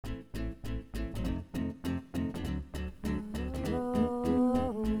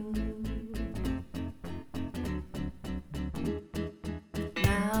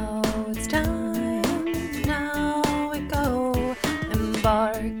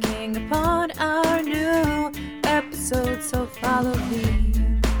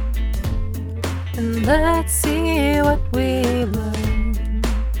Halloween, and let's see what we learn.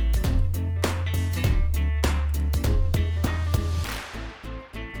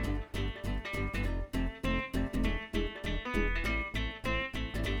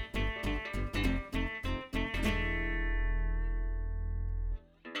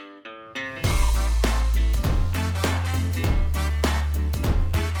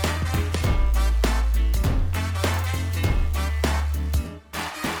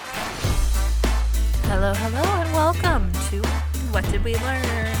 Hello, and welcome to What Did We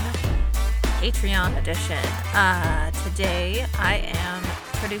Learn? Patreon edition. Today I am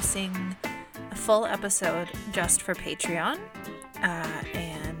producing a full episode just for Patreon,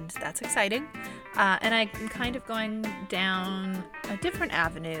 and that's exciting. And I'm kind of going down a different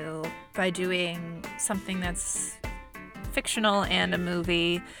avenue by doing something that's fictional and a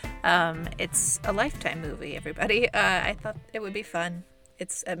movie. It's a Lifetime movie, everybody. I thought it would be fun.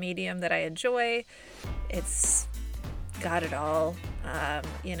 It's a medium that I enjoy. It's got it all,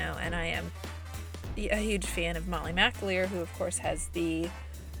 and I am a huge fan of Molly McAleer, who of course has the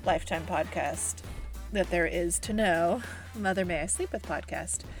Lifetime podcast that there is to know, Mother May I Sleep With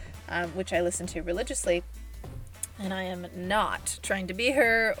podcast, which I listen to religiously. And I am not trying to be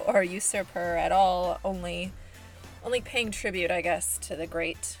her or usurp her at all, only paying tribute, I guess, to the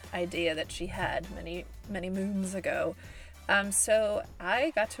great idea that she had many, many moons ago. So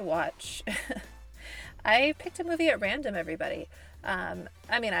I got to watch, I picked a movie at random, everybody.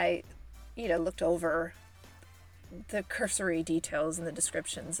 I looked over the cursory details and the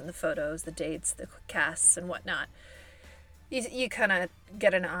descriptions and the photos, the dates, the casts and whatnot. You kind of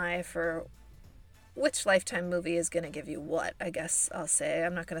get an eye for which Lifetime movie is going to give you what, I guess I'll say.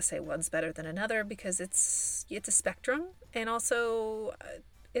 I'm not going to say one's better than another because it's a spectrum, and also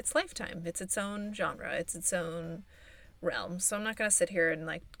it's Lifetime. It's its own genre. It's its own realm. So I'm not going to sit here and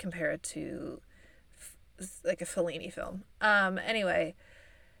compare it to a Fellini film.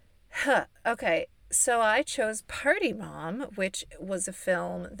 Okay. So I chose Party Mom, which was a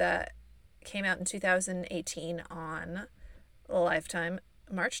film that came out in 2018 on Lifetime,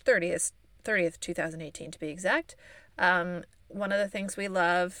 March 30th, 2018 to be exact. One of the things we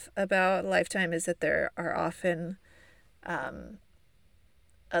love about Lifetime is that there are often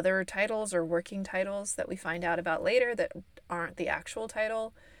other titles or working titles that we find out about later that aren't the actual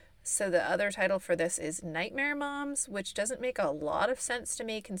title. So the other title for this is Nightmare Moms, which doesn't make a lot of sense to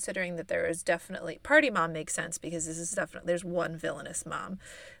me, considering that there is definitely... Party Mom makes sense because this is definitely... There's one villainous mom.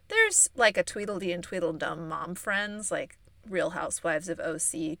 There's a Tweedledee and Tweedledum mom friends, like Real Housewives of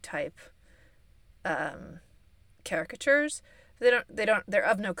OC type caricatures. They're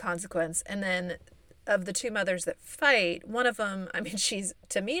of no consequence. And then of the two mothers that fight, one of them, she's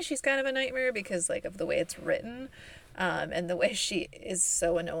kind of a nightmare because of the way it's written, and the way she is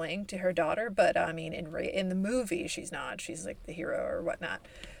so annoying to her daughter. But in the movie, she's not. She's the hero or whatnot.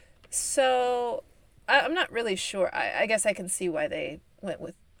 So I'm not really sure. I guess I can see why they went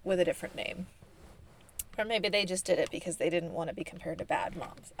with a different name. Or maybe they just did it because they didn't want to be compared to bad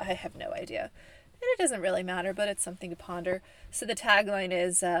moms. I have no idea. And it doesn't really matter, but it's something to ponder. So the tagline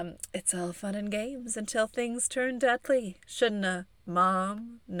is, it's all fun and games until things turn deadly. Shouldn't a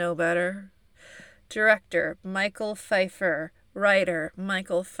mom know better? Director, Michael Pfeiffer. Writer,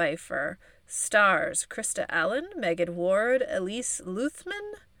 Michael Pfeiffer. Stars, Krista Allen, Megan Ward, Elise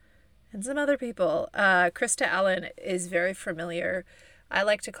Luthman, and some other people. Krista Allen is very familiar. I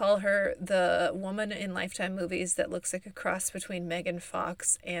like to call her the woman in Lifetime movies that looks like a cross between Megan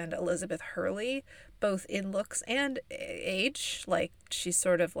Fox and Elizabeth Hurley, both in looks and age. She's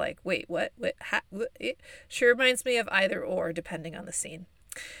sort of wait, what? She reminds me of either or, depending on the scene,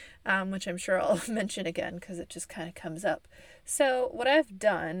 which I'm sure I'll mention again because it just kind of comes up. So what I've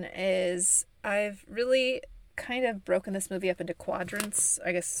done is I've really kind of broken this movie up into quadrants.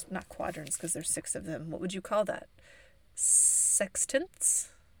 I guess not quadrants because there's 6 of them. What would you call that? Sextants?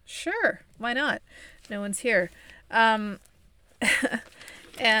 Sure, why not? No one's here. And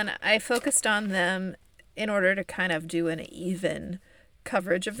I focused on them in order to kind of do an even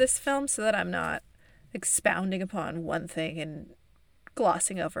coverage of this film so that I'm not expounding upon one thing and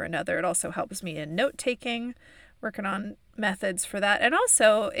glossing over another. It also helps me in note-taking, working on methods for that. And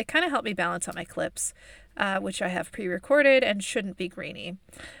also, it kind of helped me balance out my clips, which I have pre-recorded and shouldn't be grainy.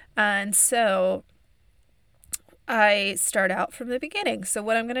 And so I start out from the beginning. So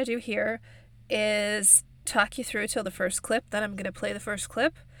what I'm going to do here is talk you through till the first clip. Then I'm going to play the first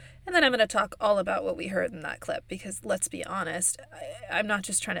clip. And then I'm going to talk all about what we heard in that clip, because let's be honest, I'm not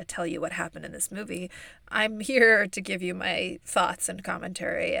just trying to tell you what happened in this movie. I'm here to give you my thoughts and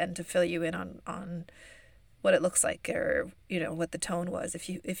commentary and to fill you in on what it looks like, or what the tone was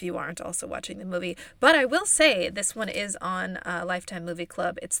if you aren't also watching the movie. But I will say this one is on Lifetime Movie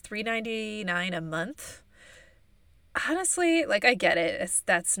Club. It's $3.99 a month. Honestly, like, I get it.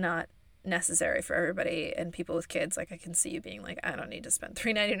 That's not necessary for everybody, and people with kids, like, I can see you being like, I don't need to spend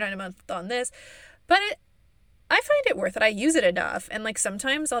 $3.99 a month on this, but I find it worth it. I use it enough, and like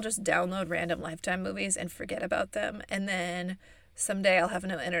sometimes I'll just download random Lifetime movies and forget about them, and then someday I'll have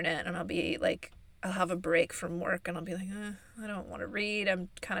no internet and I'll be like, I'll have a break from work and I'll be like, I don't want to read, I'm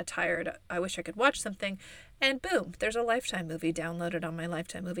kind of tired, I wish I could watch something, and boom, there's a Lifetime movie downloaded on my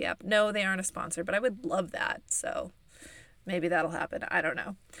Lifetime movie app. No, they aren't a sponsor, but I would love that, so maybe that'll happen. I don't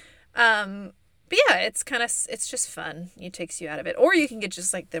know. But yeah, it's just fun. It takes you out of it. Or you can get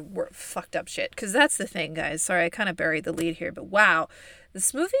just like the fucked up shit. Because that's the thing, guys. Sorry, I kind of buried the lead here. But wow,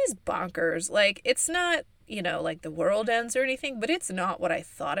 this movie is bonkers. Like, it's not, like the world ends or anything. But it's not what I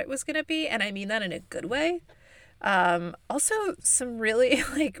thought it was going to be. And I mean that in a good way. Also, some really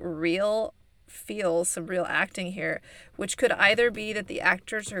like some real acting here, which could either be that the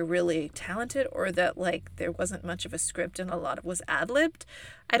actors are really talented or that like there wasn't much of a script and a lot of was ad-libbed.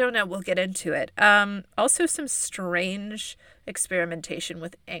 I don't know, we'll get into it. Also some strange experimentation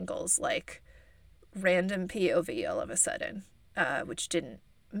with angles, like random POV all of a sudden, which didn't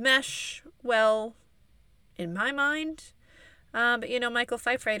mesh well in my mind. But Michael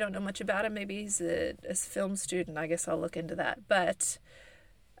Pfeiffer, I don't know much about him. Maybe he's a film student. I guess I'll look into that. But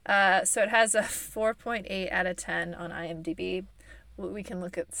so it has a 4.8 out of 10 on IMDb. We can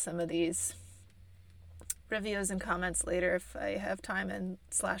look at some of these reviews and comments later if I have time and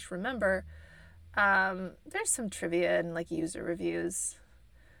 / remember. There's some trivia and like user reviews.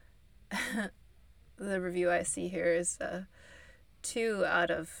 The review I see here is 2 out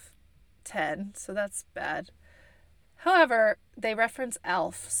of 10, so that's bad. However, they reference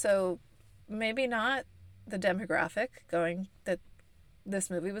ALF, so maybe not the demographic that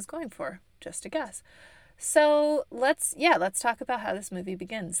this movie was going for, just a guess. So let's talk about how this movie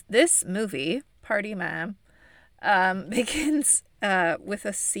begins. This movie, Party Man, begins with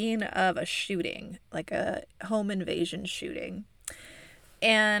a scene of a shooting, like a home invasion shooting.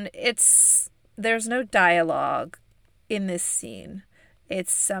 And there's no dialogue in this scene.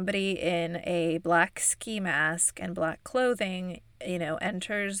 It's somebody in a black ski mask and black clothing,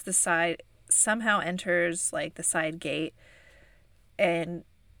 enters like the side gate and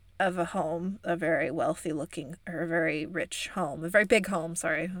of a home, a very wealthy looking, or a very rich home, a very big home,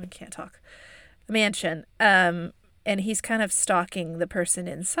 sorry, I can't talk, a mansion. And he's kind of stalking the person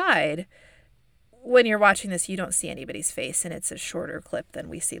inside. When you're watching this, you don't see anybody's face, and it's a shorter clip than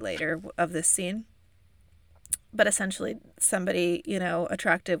we see later of this scene. But essentially, somebody,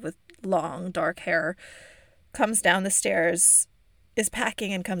 attractive with long, dark hair comes down the stairs, is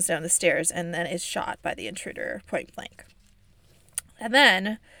packing and comes down the stairs, and then is shot by the intruder point blank. And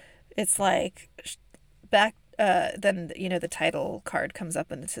then it's like then, the title card comes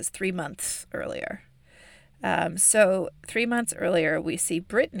up and it says 3 months earlier. So 3 months earlier, we see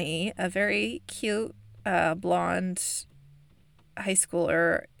Brittany, a very cute, blonde high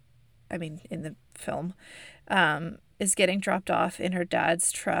schooler, in the film, is getting dropped off in her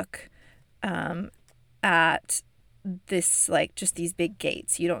dad's truck at this, like, just these big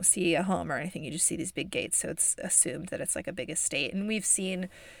gates. You don't see a home or anything, you just see these big gates, so it's assumed that it's like a big estate. And we've seen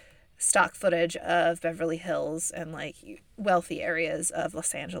stock footage of Beverly Hills and like wealthy areas of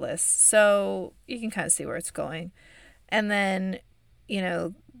Los Angeles, so you can kind of see where it's going. And then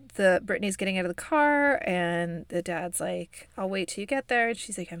Brittany's getting out of the car and the dad's like, I'll wait till you get there, and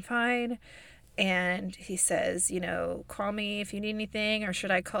she's like, I'm fine. And he says, call me if you need anything, or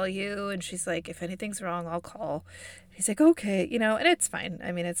should I call you? And she's like, if anything's wrong, I'll call. He's like, okay, and it's fine.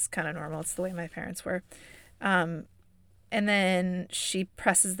 It's kind of normal. It's the way my parents were. And then she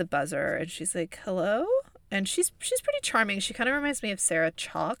presses the buzzer and she's like, hello? And she's pretty charming. She kind of reminds me of Sarah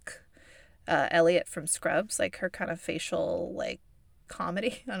Chalke, Elliot from Scrubs, like her kind of facial, like,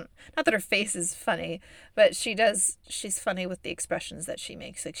 comedy. Not that her face is funny, but she's funny with the expressions that she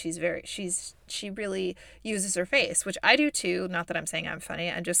makes. Like, she really uses her face, which I do too. Not that I'm saying I'm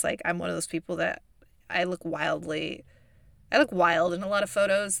funny. I'm just like, I'm one of those people that I look wild in a lot of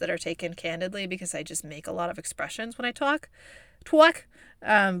photos that are taken candidly because I just make a lot of expressions when I talk.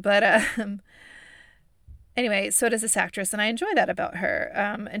 Anyway, so does this actress, and I enjoy that about her.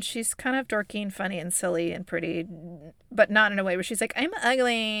 And she's kind of dorky and funny and silly and pretty, but not in a way where she's like, I'm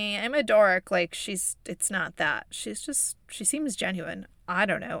ugly, I'm a dork. Like, it's not that. She seems genuine. I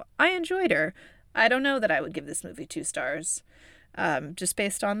don't know. I enjoyed her. I don't know that I would give this movie 2 stars, just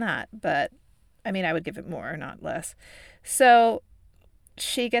based on that. But, I would give it more, not less. So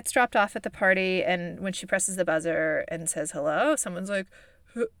she gets dropped off at the party, and when she presses the buzzer and says hello, someone's like,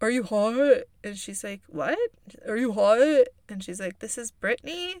 "Are you hot?" And she's like, "What? Are you hot?" And she's like, "This is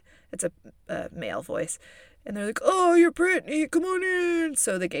Brittany." It's a male voice. And they're like, "Oh, you're Brittany, come on in."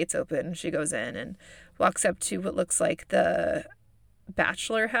 So the gates open, she goes in and walks up to what looks like the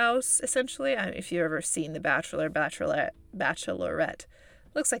bachelor house, essentially. If you've ever seen The Bachelor, Bachelorette.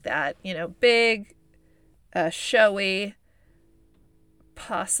 Looks like that, big, showy,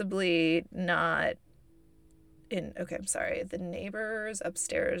 possibly not I'm sorry. The neighbors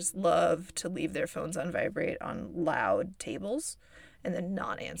upstairs love to leave their phones on vibrate on loud tables and then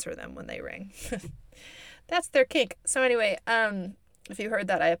not answer them when they ring. That's their kink. So anyway, if you heard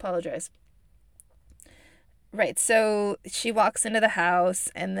that, I apologize. Right, so she walks into the house,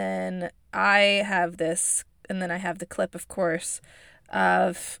 and then I have the clip, of course,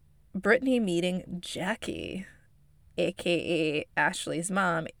 of Brittany meeting Jackie, a.k.a. Ashley's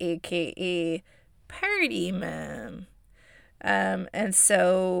mom, a.k.a. Party Mom. And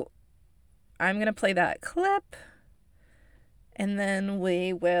so I'm going to play that clip, and then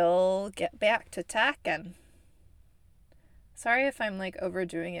we will get back to talking. Sorry if I'm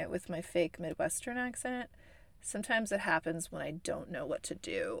overdoing it with my fake Midwestern accent. Sometimes it happens when I don't know what to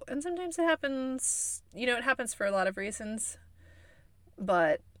do. And sometimes it happens, it happens for a lot of reasons.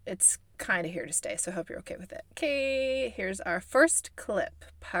 But it's kind of here to stay, so I hope you're okay with it. Okay, here's our first clip,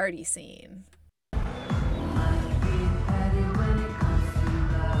 party scene.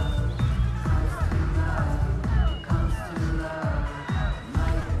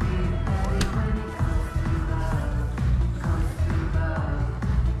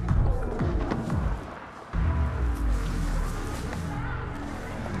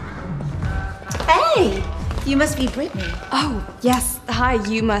 Hey, you must be Brittany. Oh, yes. Hi,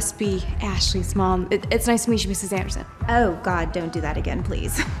 you must be Ashley's mom. It's nice to meet you, Mrs. Anderson. Oh, God, don't do that again,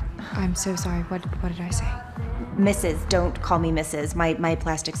 please. I'm so sorry. What did I say? Mrs., don't call me Mrs. My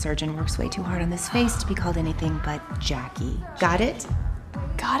plastic surgeon works way too hard on this face to be called anything but Jackie. Got it?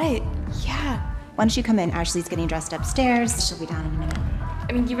 Got it. Yeah. Why don't you come in? Ashley's getting dressed upstairs. She'll be down in a minute.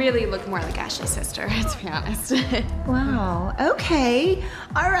 I mean, you really look more like Ashley's sister, to be honest. Wow. Okay.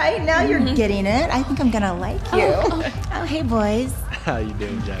 All right, now you're getting it. I think I'm gonna like you. Oh, hey, boys. How you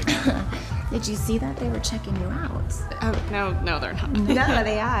doing, Jackie? Did you see that? They were checking you out. Oh, no, they're not. No,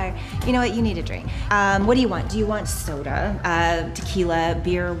 they are. You know what? You need a drink. What do you want? Do you want soda, tequila,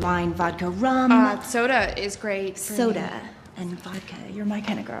 beer, wine, vodka, rum? Soda is great. Soda and vodka. You're my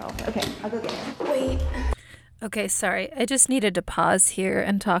kind of girl. Okay, I'll go get it. Wait. Okay, sorry. I just needed to pause here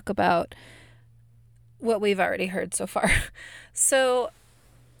and talk about what we've already heard so far. So,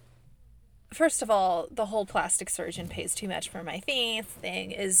 first of all, the whole plastic surgeon pays too much for my face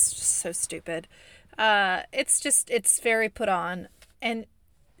thing is just so stupid. It's very put on, and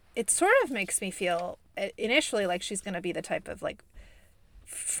it sort of makes me feel initially like she's going to be the type of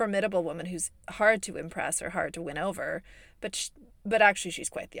formidable woman who's hard to impress or hard to win over, but actually she's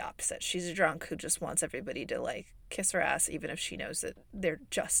quite the opposite. She's a drunk who just wants everybody to kiss her ass, even if she knows that they're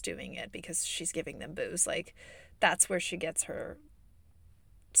just doing it because she's giving them booze. That's where she gets her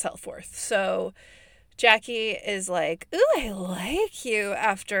self-worth. So Jackie is like, "Ooh, I like you,"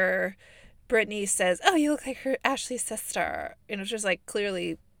 after Brittany says, "Oh, you look like her Ashley's sister." Just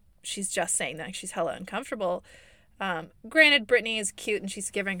clearly she's just saying that she's hella uncomfortable. Granted, Brittany is cute and she's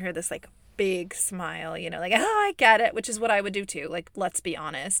giving her this big smile, "Oh, I get it," which is what I would do too. Let's be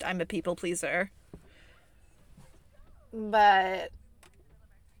honest, I'm a people pleaser. But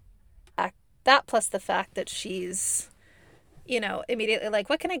that plus the fact that she's, immediately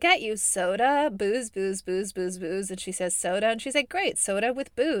 "What can I get you? Soda, booze, booze, booze, booze, booze." And she says soda, and she's like, "Great, soda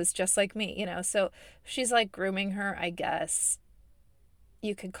with booze, just like me," So she's grooming her, I guess.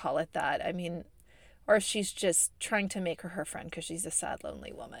 You could call it that. I mean, or she's just trying to make her friend because she's a sad,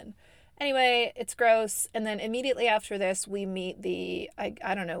 lonely woman. Anyway, it's gross. And then immediately after this, we meet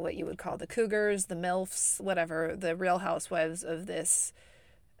I don't know what you would call the cougars, the MILFs, whatever, the real housewives of this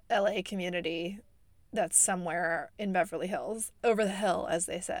LA community that's somewhere in Beverly Hills, over the hill, as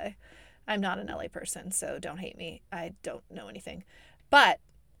they say. I'm not an LA person, so don't hate me. I don't know anything. But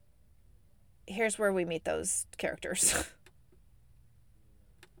here's where we meet those characters.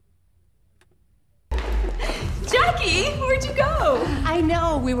 Jackie, where'd you go? I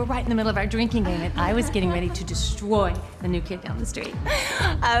know, we were right in the middle of our drinking game and I was getting ready to destroy the new kid down the street.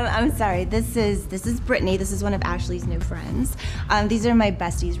 I'm sorry, this is Brittany. This is one of Ashley's new friends. These are my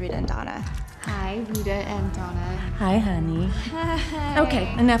besties, Rita and Donna. Hi, Rita and Donna. Hi, honey. Hi.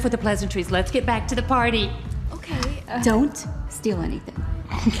 Okay, enough with the pleasantries. Let's get back to the party. Okay. Don't steal anything.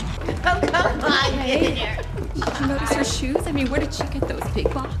 Oh, come on, get in there. Did you notice her shoes? I mean, where did she get those?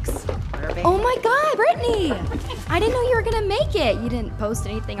 Big box? Oh my God, Brittany! I didn't know you were gonna make it. You didn't post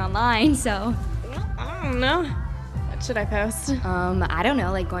anything online, so. I don't know. What should I post? I don't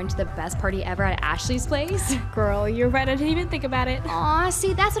know, like going to the best party ever at Ashley's place. Girl, you're right. I didn't even think about it. Aw,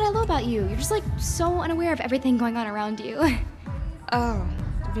 see, that's what I love about you. You're just like so unaware of everything going on around you. Oh,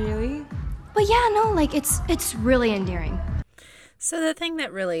 really? But yeah, no, like it's really endearing. So the thing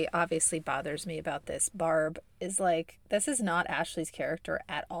that really obviously bothers me about this Barb is like, this is not Ashley's character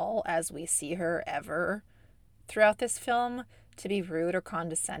at all as we see her ever throughout this film, to be rude or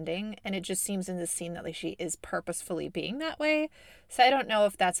condescending. And it just seems in this scene that like she is purposefully being that way. So I don't know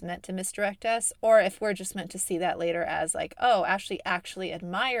if that's meant to misdirect us or if we're just meant to see that later as like, oh, Ashley actually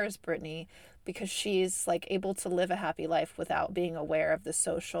admires Brittany because she's like able to live a happy life without being aware of the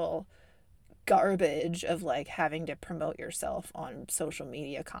social garbage of like having to promote yourself on social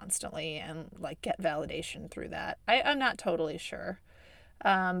media constantly and like get validation through that. I'm not totally sure.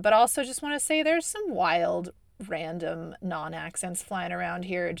 But also just want to say there's some wild random non-accents flying around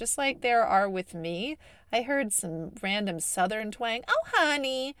here, just like there are with me. I heard some random southern twang, oh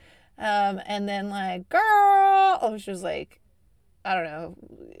honey, and then like girl, I was just like, I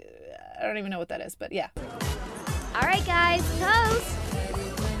don't even know what that is, but yeah. All right, guys, toast.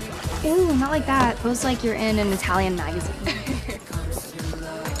 Ew, not like that. Post like you're in an Italian magazine.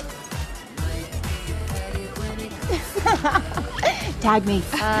 Tag me.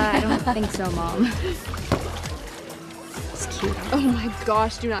 I don't think so, Mom. It's cute. Oh my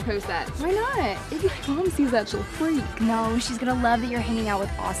gosh, do not post that. Why not? If my mom sees that, she'll freak. No, she's gonna love that you're hanging out with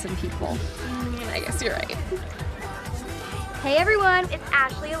awesome people. I guess you're right. Hey everyone, it's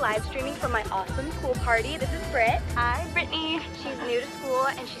Ashley live streaming from my awesome school party. This is Britt. Hi, Brittany. She's new to school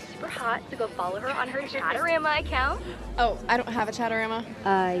and she's super hot, so go follow her on her Chatterama account. Oh, I don't have a Chatterama.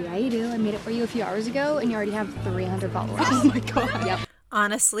 Yeah, you do. I made it for you a few hours ago, and you already have 300 followers. Oh my god. Yep.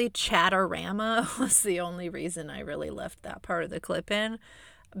 Honestly, Chatterama was the only reason I really left that part of the clip in,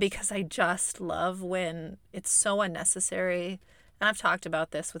 because I just love when it's so unnecessary. And I've talked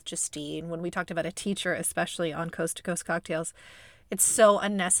about this with Justine when we talked about a teacher, especially on Coast to Coast Cocktails. It's so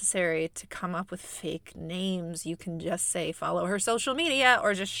unnecessary to come up with fake names. You can just say follow her social media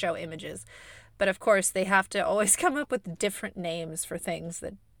or just show images. But of course, they have to always come up with different names for things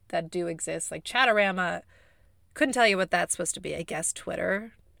that do exist. Like Chatterama, couldn't tell you what that's supposed to be. I guess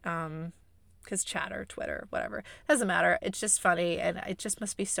Twitter, because Chatter, Twitter, whatever. Doesn't matter. It's just funny, and it just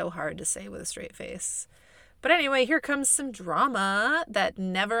must be so hard to say with a straight face. But anyway, here comes some drama that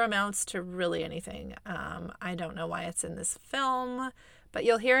never amounts to really anything. I don't know why it's in this film, but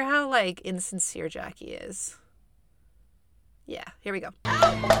you'll hear how, like, insincere Jackie is. Yeah, here we go. What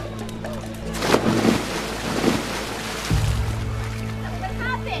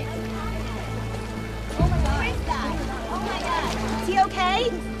happened? Oh my God. Where's that? Oh my God. Is he okay?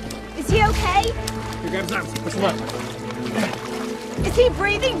 Is he okay? Here, grab his arms. Push him up. Is he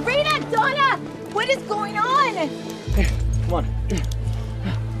breathing? Rita, Donna! What is going on? Here, come on.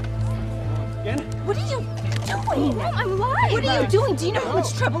 Again? What are you doing? Mom, I'm alive. What are you doing? Do you know how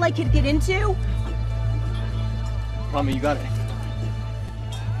much trouble I could get into? Mommy, you got it.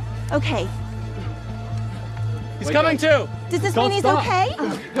 Okay. He's coming too. Does this Don't mean he's stop. okay?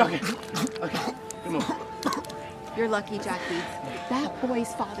 Okay. Come on. You're lucky, Jackie. That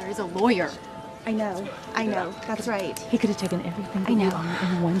boy's father is a lawyer. I know. That's right. He could have taken everything I know.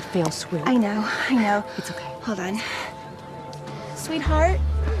 in one fell swoop. I know. It's okay. Hold on. Sweetheart,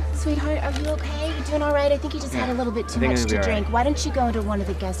 are you okay? You doing all right? I think you just had a little bit too think much it'll to be all drink. right. Why don't you go into one of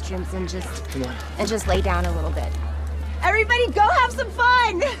the guest rooms and just Come on. lay down a little bit? Everybody, go have some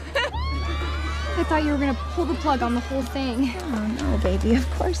fun! I thought you were gonna pull the plug on the whole thing. Oh no, baby, of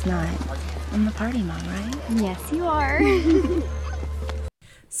course not. I'm the party mom, right? Yes, you are.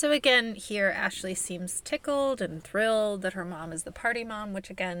 So again, here Ashley seems tickled and thrilled that her mom is the party mom, which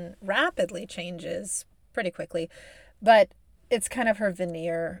again rapidly changes pretty quickly. But it's kind of her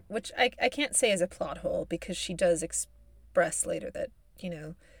veneer, which I can't say is a plot hole because she does express later that, you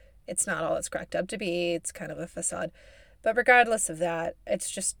know, it's not all it's cracked up to be. It's kind of a facade. But regardless of that,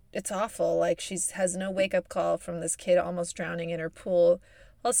 it's awful. Like she has no wake-up call from this kid almost drowning in her pool.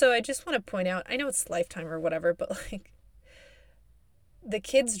 Also, I just want to point out, I know it's Lifetime or whatever, but like, the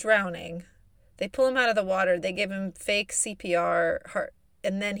kid's drowning. They pull him out of the water. They give him fake CPR, heart,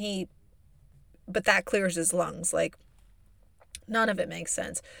 and then but that clears his lungs. Like, none of it makes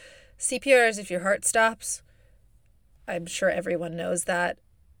sense. CPR is if your heart stops. I'm sure everyone knows that.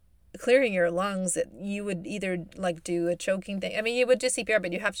 Clearing your lungs, you would either like do a choking thing. I mean, you would do CPR,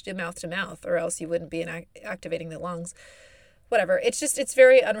 but you have to do mouth to mouth, or else you wouldn't be activating the lungs. whatever. It's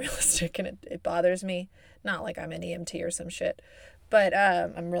very unrealistic, and it bothers me. Not like I'm an EMT or some shit, but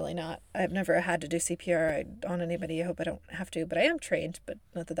I'm really not. I've never had to do CPR on anybody. I hope I don't have to, but I am trained, but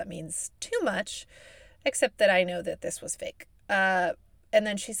not that means too much, except that I know that this was fake. And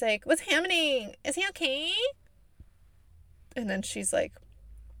then she's like, what's happening? Is he okay? And then she's like,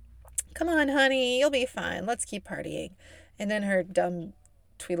 come on, honey, you'll be fine. Let's keep partying. And then her dumb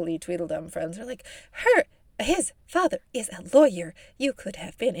Tweedledum friends are like, his father is a lawyer. You could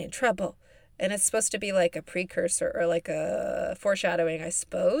have been in trouble. And it's supposed to be like a precursor or like a foreshadowing, I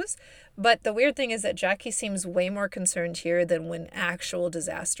suppose. But the weird thing is that Jackie seems way more concerned here than when actual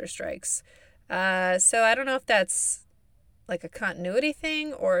disaster strikes. So I don't know if that's like a continuity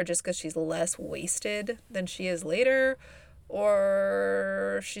thing or just because she's less wasted than she is later,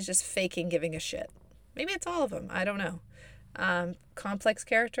 or she's just faking giving a shit. Maybe it's all of them. I don't know. Complex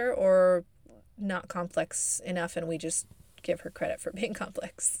character or not complex enough and we just give her credit for being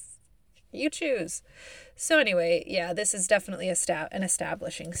complex. You choose. So anyway, yeah, this is definitely an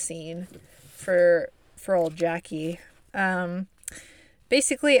establishing scene for old Jackie.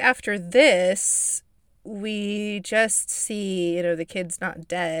 Basically, after this, we just see, the kid's not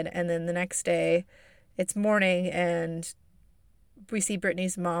dead, and then the next day, it's morning, and we see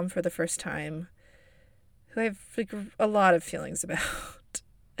Brittany's mom for the first time, who I have a lot of feelings about.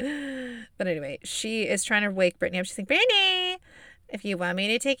 But anyway, she is trying to wake Brittany up. She's like, Brittany, if you want me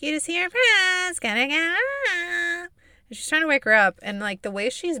to take you to see your friends, gotta go. And she's trying to wake her up. And, the way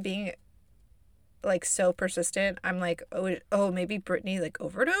she's being, so persistent, I'm like, oh, maybe Brittany,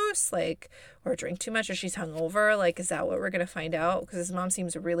 overdose, or drink too much, or she's hungover. Is that what we're gonna find out? Because his mom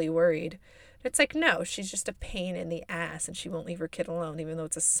seems really worried. It's no, she's just a pain in the ass, and she won't leave her kid alone, even though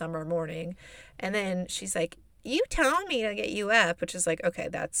it's a summer morning. And then she's like, you told me to get you up, which is okay,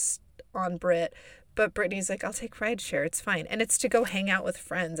 that's on Brit. But Brittany's like, I'll take rideshare, it's fine. And it's to go hang out with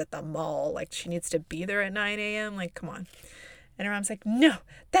friends at the mall. She needs to be there at 9 a.m. Come on. And her mom's like, no,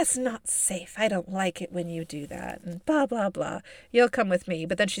 that's not safe. I don't like it when you do that. And blah, blah, blah. You'll come with me.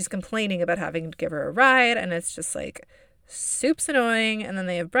 But then she's complaining about having to give her a ride. And it's just soup's annoying. And then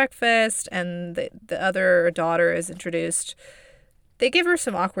they have breakfast. And the other daughter is introduced. They give her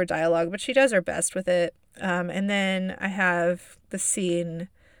some awkward dialogue, but she does her best with it. And then I have the scene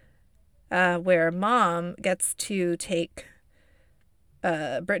where mom gets to take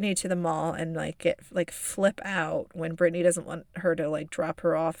Brittany to the mall and flip out when Brittany doesn't want her to drop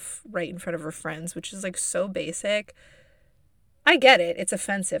her off right in front of her friends, which is so basic. I get it. It's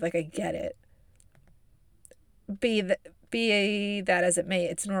offensive. I get it. Be that as it may,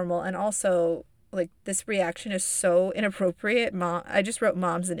 it's normal. And also, this reaction is so inappropriate. I just wrote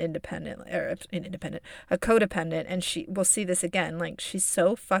mom's a codependent, and we'll see this again. She's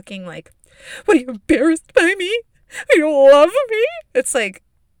so fucking what are you, embarrassed by me? You love me? It's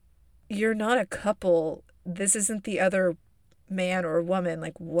you're not a couple. This isn't the other man or woman.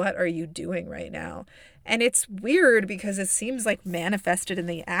 What are you doing right now? And it's weird because it seems manifested in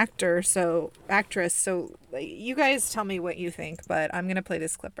the actress. So you guys tell me what you think, but I'm going to play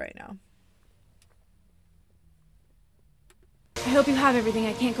this clip right now. I hope you have everything.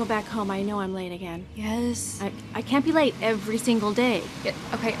 I can't go back home. I know I'm late again. Yes. I can't be late every single day. Yeah,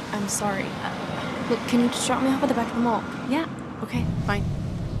 okay, I'm sorry. Look, can you just drop me off at the back of the mall? Yeah, okay, fine.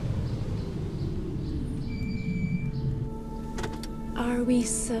 Are we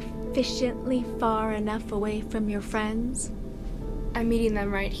sufficiently far enough away from your friends? I'm meeting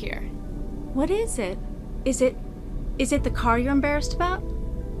them right here. What is it? Is it the car you're embarrassed about?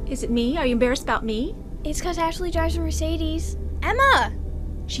 Is it me? Are you embarrassed about me? It's because Ashley drives a Mercedes. Emma!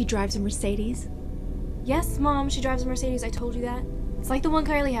 She drives a Mercedes? Yes, Mom, she drives a Mercedes. I told you that. It's like the one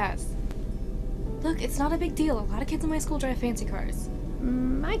Kylie has. Look, it's not a big deal. A lot of kids in my school drive fancy cars.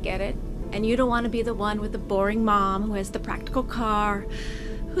 I get it. And you don't want to be the one with the boring mom who has the practical car,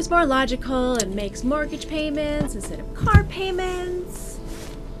 who's more logical and makes mortgage payments instead of car payments.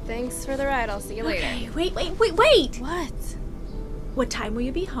 Thanks for the ride. I'll see you later. Okay, wait! What? What time will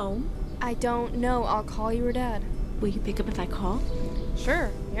you be home? I don't know. I'll call your dad. Will you pick up if I call?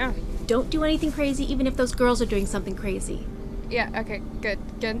 Sure, yeah. Don't do anything crazy, even if those girls are doing something crazy. Yeah, okay, good.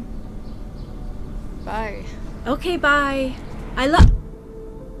 Bye. Okay, bye.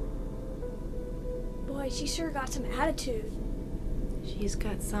 Boy, she sure got some attitude. She's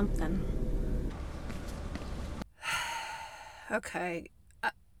got something. Okay.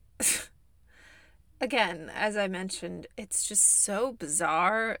 Again, as I mentioned, it's just so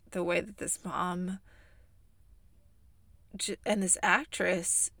bizarre the way that this mom and this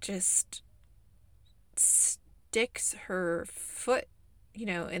actress just sticks her foot,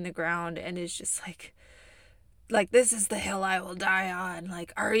 in the ground and is just like, this is the hill I will die on.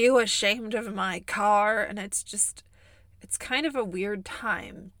 Like, are you ashamed of my car? And it's kind of a weird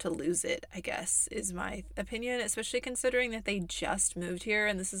time to lose it, I guess, is my opinion, especially considering that they just moved here.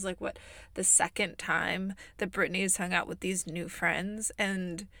 And this is like, what, the second time that Brittany's hung out with these new friends.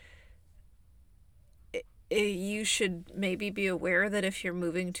 And you should maybe be aware that if you're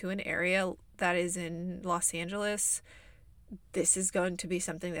moving to an area that is in Los Angeles, this is going to be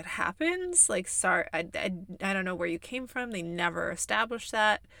something that happens. Like, sorry, I don't know where you came from. They never established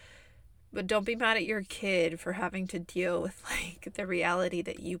that. But don't be mad at your kid for having to deal with, like, the reality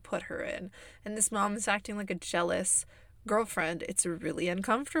that you put her in. And this mom is acting like a jealous girlfriend. It's really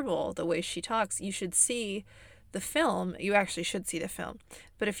uncomfortable, the way she talks. You should see the film. You actually should see the film.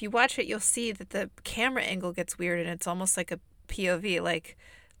 But if you watch it, you'll see that the camera angle gets weird, and it's almost like a POV, like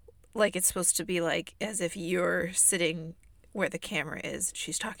it's supposed to be, like, as if you're sitting where the camera is.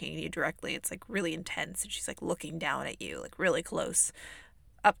 She's talking to you directly. It's, like, really intense, and she's, like, looking down at you, like, really close,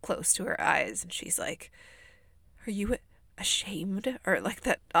 up close to her eyes. And she's like, are you ashamed? Or, like,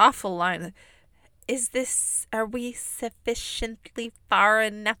 that awful line, are we sufficiently far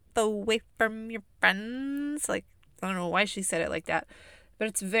enough away from your friends? Like, I don't know why she said it like that, but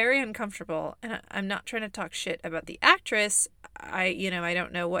it's very uncomfortable. And I'm not trying to talk shit about the actress. I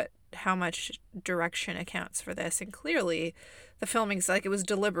don't know how much direction accounts for this, and clearly the filming's, like, it was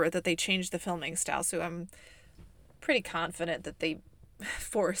deliberate that they changed the filming style, so I'm pretty confident that they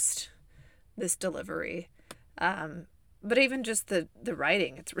forced this delivery. But even just the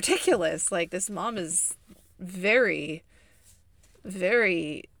writing, it's ridiculous. Like, this mom is very,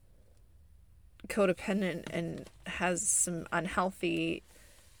 very codependent and has an unhealthy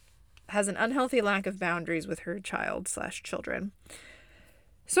lack of boundaries with her child/children.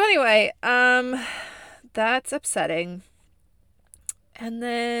 So anyway, that's upsetting. And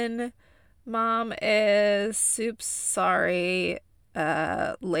then mom is super sorry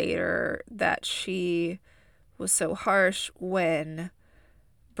later that she was so harsh when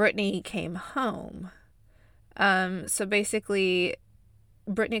Brittany came home. So basically,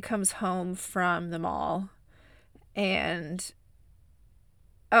 Brittany comes home from the mall, and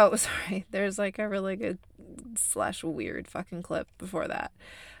sorry, there's, like, a really good / weird fucking clip before that.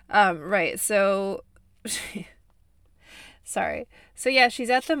 Right, so sorry. So yeah, she's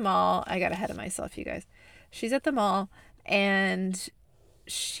at the mall. I got ahead of myself, you guys. She's at the mall, and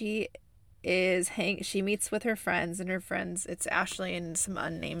she meets with her friends, and her friends, it's Ashley and some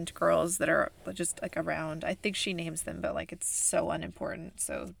unnamed girls that are just, like, around. I think she names them, but, like, it's so unimportant,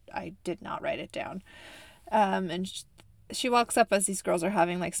 so I did not write it down. And she walks up as these girls are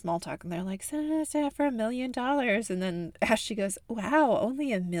having, like, small talk, and they're like, send us out for $1 million. And then Ashley goes, wow, only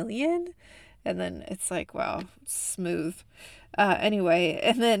 $1 million? And then it's like, wow, smooth. Anyway,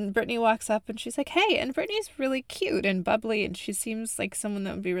 and then Brittany walks up, and she's like, hey, and Brittany's really cute and bubbly, and she seems like someone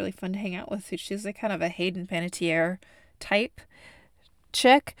that would be really fun to hang out with. She's, like, kind of a Hayden Panettiere type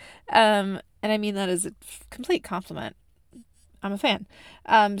chick. And I mean that as a complete compliment. I'm a fan.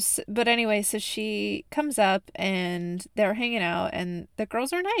 But anyway, so she comes up, and they're hanging out, and the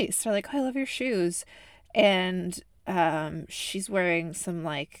girls are nice. They're like, oh, I love your shoes. And she's wearing some,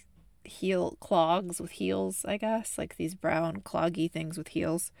 like, heel clogs with heels, I guess, like these brown cloggy things with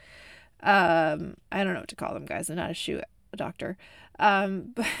heels. I don't know what to call them, guys. I'm not a shoe doctor.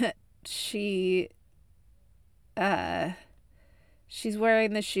 But she's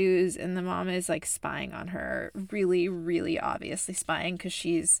wearing the shoes, and the mom is, like, spying on her, really, really obviously spying, because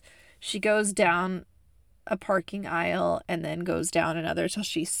she goes down a parking aisle and then goes down another till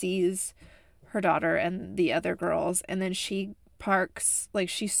she sees her daughter and the other girls, and then she parks, like,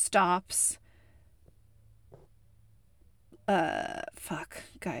 she stops. Fuck,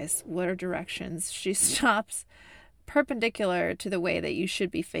 guys, what are directions? She stops perpendicular to the way that you should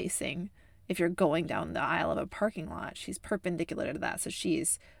be facing if you're going down the aisle of a parking lot. She's perpendicular to that, so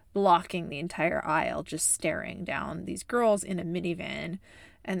she's blocking the entire aisle, just staring down these girls in a minivan.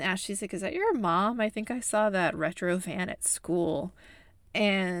 And Ashley's like, is that your mom? I think I saw that retro van at school.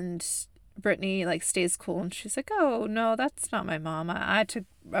 And Brittany, like, stays cool, and she's like, oh, no, that's not my mom. I took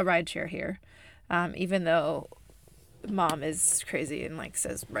a ride share here. Even though mom is crazy and, like,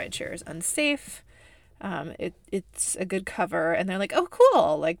 says ride share is unsafe. It's a good cover, and they're like, oh,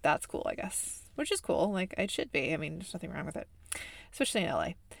 cool, like, that's cool, I guess, which is cool, like, it should be. I mean, there's nothing wrong with it, especially in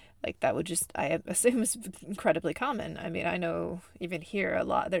LA. Like, that would just, I assume, is incredibly common. I mean, I know even here a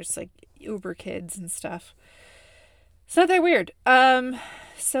lot, there's, like, Uber kids and stuff. So they're weird.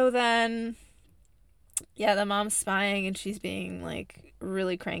 So then, yeah, the mom's spying, and she's being, like,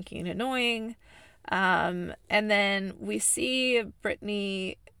 really cranky and annoying. And then we see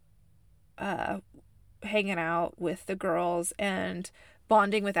Brittany hanging out with the girls and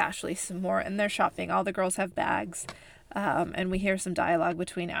bonding with Ashley some more, and they're shopping. All the girls have bags. And we hear some dialogue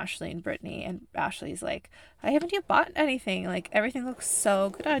between Ashley and Brittany, and Ashley's like, haven't you bought anything? Like, everything looks so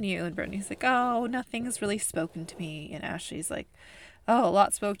good on you. And Brittany's like, oh, nothing has really spoken to me. And Ashley's like, oh, a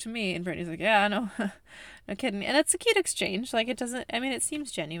lot spoke to me. And Brittany's like, yeah, no, no kidding. And it's a cute exchange. Like, it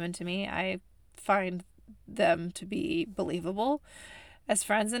seems genuine to me. I find them to be believable as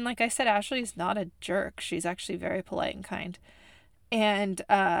friends. And like I said, Ashley's not a jerk. She's actually very polite and kind. And,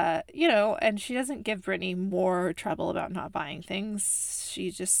 and she doesn't give Brittany more trouble about not buying things.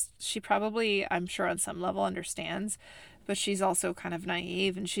 She probably, I'm sure on some level understands, but she's also kind of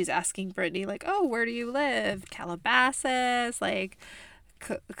naive, and she's asking Brittany, like, oh, where do you live? Calabasas, like,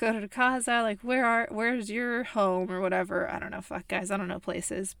 Casa, like, where's your home or whatever? I don't know, fuck guys, I don't know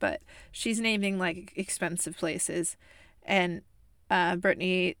places, but she's naming, like, expensive places. And,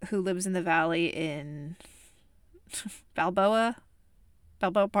 Brittany, who lives in the valley in Balboa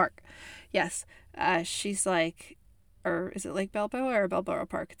Park. Yes. She's like, or is it Lake Balboa or Balboa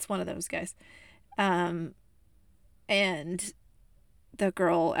Park? It's one of those guys. And the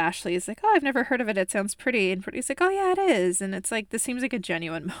girl, Ashley, is like, oh, I've never heard of it. It sounds pretty. And Brittany's like, oh, yeah, it is. And it's like, this seems like a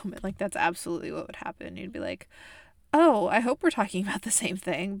genuine moment. Like, that's absolutely what would happen. You'd be like, oh, I hope we're talking about the same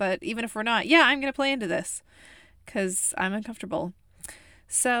thing. But even if we're not, yeah, I'm going to play into this because I'm uncomfortable.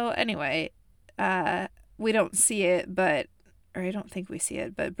 So anyway, we don't see it, or I don't think we see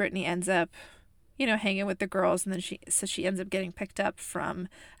it, but Brittany ends up, hanging with the girls, and then she ends up getting picked up from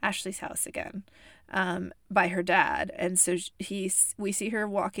Ashley's house again, by her dad. And so we see her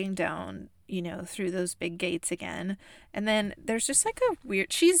walking down, through those big gates again. And then there's just like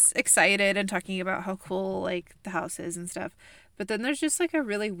she's excited and talking about how cool like the house is and stuff. But then there's just like a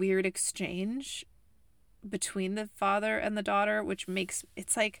really weird exchange between the father and the daughter, which makes,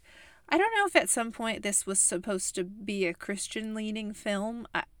 it's like, I don't know if at some point this was supposed to be a Christian-leaning film.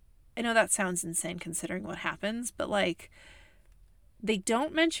 I know that sounds insane considering what happens, but, like, they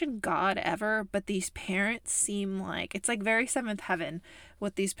don't mention God ever, but these parents seem like, it's like very Seventh Heaven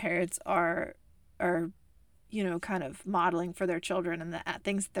what these parents are kind of modeling for their children, and the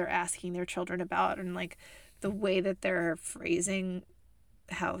things that they're asking their children about, and, like, the way that they're phrasing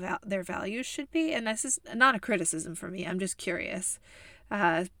how their values should be. And this is not a criticism for me. I'm just curious.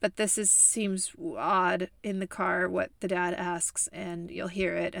 But this seems odd in the car what the dad asks, and you'll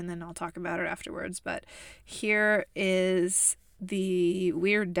hear it, and then I'll talk about it afterwards. But here is the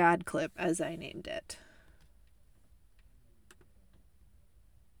weird dad clip, as I named it.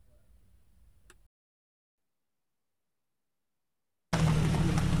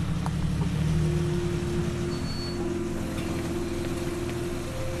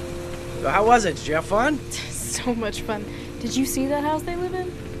 So how was it? Did you have fun? So much fun. Did you see that house they live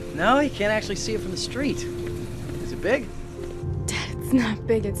in? No, you can't actually see it from the street. Is it big? Dad, it's not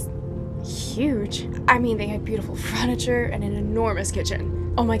big, it's huge. I mean, they have beautiful furniture and an enormous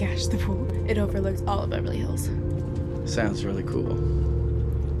kitchen. Oh my gosh, the pool. It overlooks all of Beverly Hills. Sounds really cool.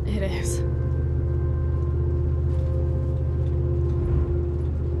 It is.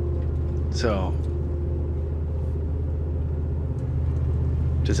 So,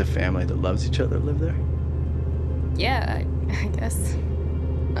 does a family that loves each other live there? Yeah, I guess.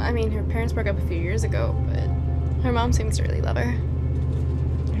 I mean, her parents broke up a few years ago, but her mom seems to really love her.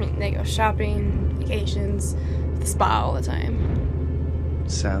 I mean, they go shopping, vacations, the spa all the time.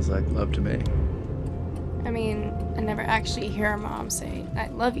 Sounds like love to me. I mean, I never actually hear her mom say, I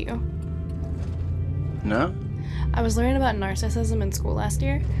love you. No? I was learning about narcissism in school last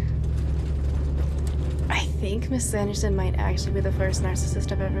year. I think Miss Sanderson might actually be the first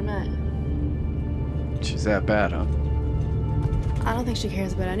narcissist I've ever met. She's that bad, huh? I don't think she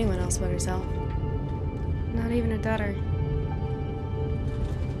cares about anyone else but herself. Not even her daughter.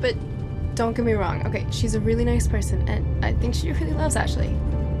 But don't get me wrong, okay, she's a really nice person, and I think she really loves Ashley.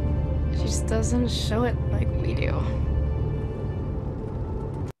 She just doesn't show it like we do.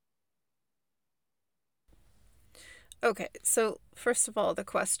 Okay, so first of all, the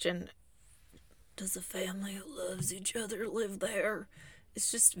question, does a family who loves each other live there? It's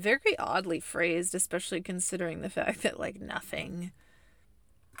just very oddly phrased, especially considering the fact that, like, nothing,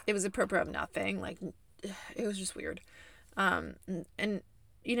 it was appropriate of nothing, like, it was just weird. And,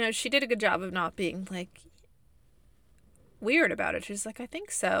 she did a good job of not being, like, weird about it. She's like, I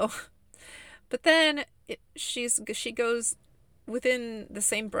think so. But then she goes, within the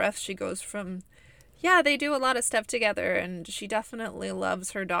same breath, she goes from, yeah, they do a lot of stuff together, and she definitely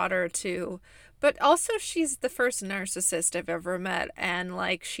loves her daughter, too. But also, she's the first narcissist I've ever met, and,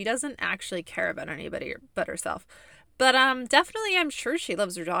 like, she doesn't actually care about anybody but herself. But definitely I'm sure she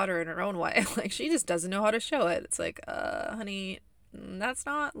loves her daughter in her own way. Like, she just doesn't know how to show it. It's like, honey, that's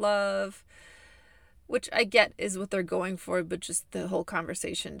not love. Which I get is what they're going for, but just the whole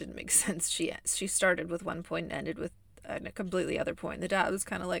conversation didn't make sense. She started with one point and ended with a completely other point. The dad was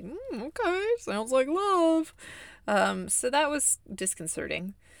kind of like, okay, sounds like love. So that was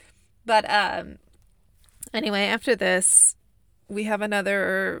disconcerting. But anyway, after this, we have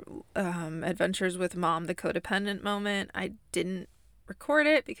another Adventures with Mom, the codependent moment. I didn't record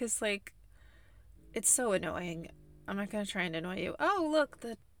it because, like, it's so annoying. I'm not going to try and annoy you. Oh, look,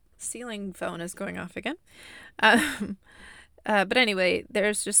 the ceiling phone is going off again. But anyway,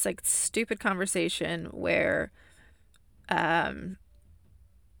 there's just, like, stupid conversation where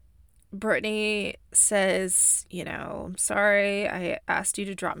Brittany says, you know, I'm sorry, I asked you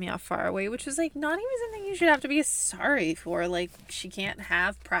to drop me off far away, which is, like, not even something you should have to be sorry for. Like, she can't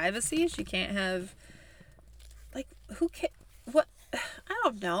have privacy. She can't have, like, what? I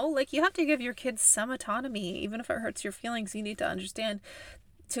don't know. Like, you have to give your kids some autonomy. Even if it hurts your feelings, you need to understand,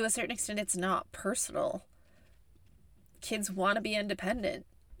 to a certain extent, it's not personal. Kids want to be independent.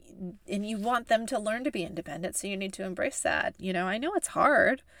 And you want them to learn to be independent, so you need to embrace that. You know, I know it's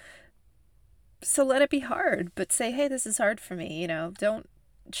hard. So let it be hard, but say, hey, this is hard for me, you know. Don't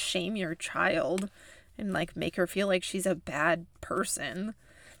shame your child and, like, make her feel like she's a bad person.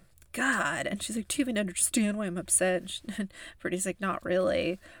 God. And she's like, do you even understand why I'm upset? And Brittany's like, not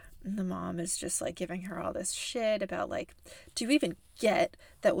really. And the mom is just, like, giving her all this shit about, like, do you even get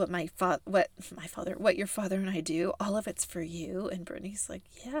that what your father and I do, all of it's for you? And Brittany's like,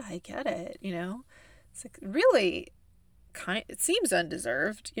 yeah, I get it, you know. It's like, really it seems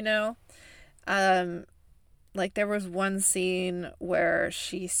undeserved, you know. Like, there was one scene where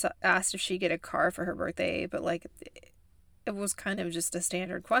she asked if she'd get a car for her birthday, but, like, it was kind of just a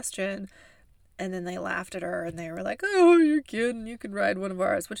standard question, and then they laughed at her and they were like, oh, you're kidding, you can ride one of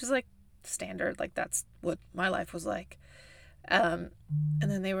ours, which is, like, standard. Like, that's what my life was like. And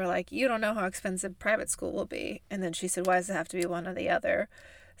then they were like, you don't know how expensive private school will be. And then she said, why does it have to be one or the other?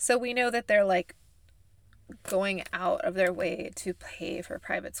 So we know that they're, like, going out of their way to pay for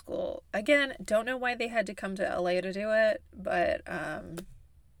private school. Again, don't know why they had to come to LA to do it, but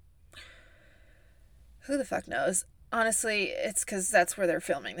who the fuck knows? Honestly, it's because that's where they're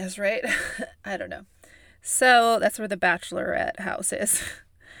filming this, right? I don't know. So that's where the Bachelorette house is.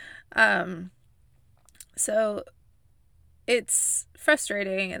 So it's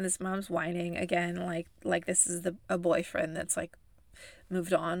frustrating, and this mom's whining again, like this is a boyfriend that's, like,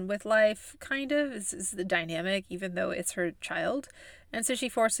 moved on with life, kind of, is the dynamic, even though it's her child. And so she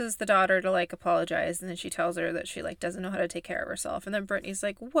forces the daughter to, like, apologize, and then she tells her that she, like, doesn't know how to take care of herself. And then Brittany's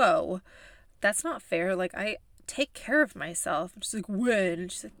like, whoa, that's not fair. Like, I take care of myself. And she's like, when?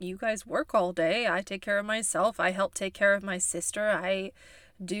 And she's like, you guys work all day. I take care of myself. I help take care of my sister. I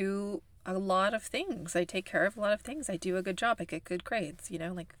do a lot of things. I take care of a lot of things. I do a good job. I get good grades, you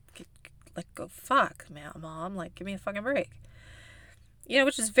know, like go fuck, man, mom, like, give me a fucking break. You know,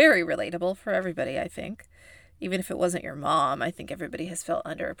 which is very relatable for everybody, I think. Even if it wasn't your mom, I think everybody has felt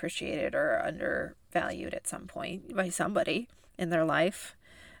underappreciated or undervalued at some point by somebody in their life.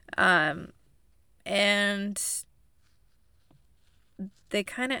 And they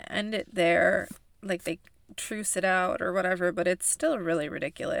kind of end it there, like they truce it out or whatever, but it's still really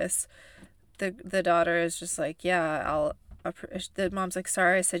ridiculous. The daughter is just like, yeah, the mom's like,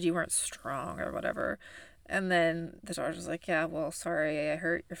 sorry, I said you weren't strong or whatever. And then the daughter's like, yeah, well, sorry, I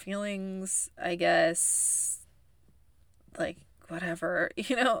hurt your feelings, I guess. Like, whatever.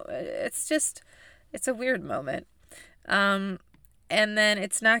 You know, it's a weird moment. And then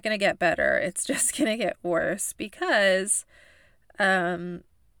it's not going to get better. It's just going to get worse because, well,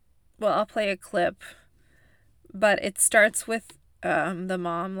 I'll play a clip. But it starts with the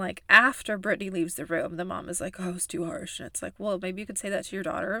mom, like, after Brittany leaves the room, the mom is like, oh, it's too harsh. And it's like, well, maybe you could say that to your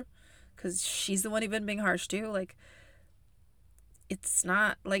daughter, because she's the one even being harsh too. Like, it's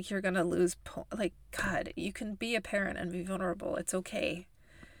not like you're gonna lose like, God, you can be a parent and be vulnerable. It's okay.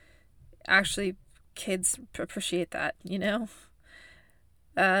 Actually, kids appreciate that, you know.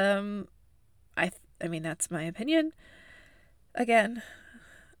 I mean, that's my opinion, again.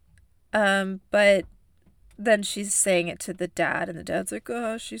 But then she's saying it to the dad, and the dad's like,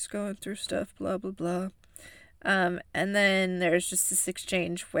 oh, she's going through stuff, blah blah blah. And then there's just this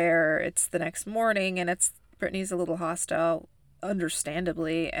exchange where it's the next morning, and it's Brittany's a little hostile,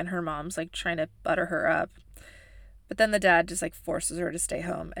 understandably, and her mom's, like, trying to butter her up. But then the dad just, like, forces her to stay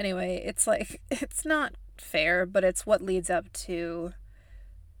home. Anyway, it's like, it's not fair, but it's what leads up to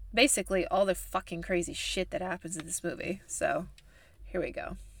basically all the fucking crazy shit that happens in this movie. So, here we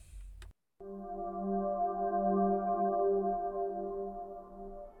go.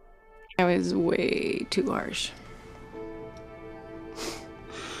 is way too harsh.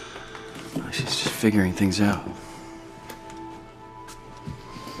 She's just figuring things out.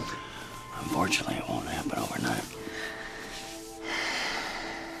 Unfortunately, it won't happen overnight.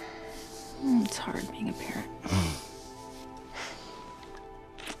 It's hard being a parent.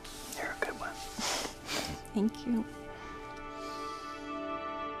 You're a good one. Thank you.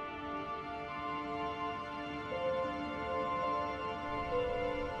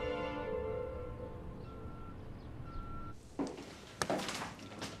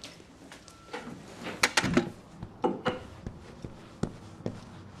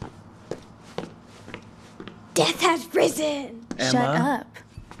 Death has risen. Emma? Shut up.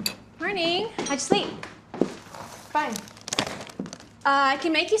 Morning. How'd you sleep? Fine. I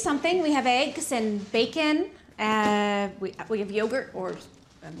can make you something. We have eggs and bacon. We have yogurt, or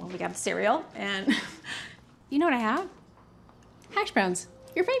well, we got cereal, and you know what I have? Hash browns.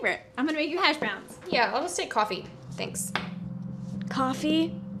 Your favorite. I'm gonna make you hash browns. Yeah, I'll just take coffee. Thanks.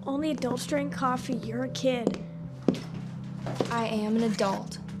 Coffee? Only adults drink coffee. You're a kid. I am an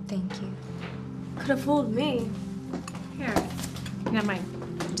adult. Thank you. Could have fooled me. Here. Never mind.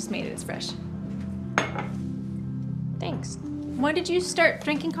 I just made it. It's fresh. Thanks. When did you start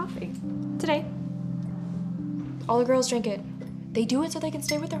drinking coffee? Today. All the girls drink it. They do it so they can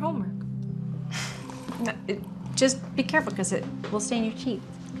stay with their homework. No, just be careful, because it will stain your teeth.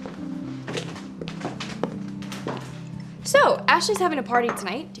 So, Ashley's having a party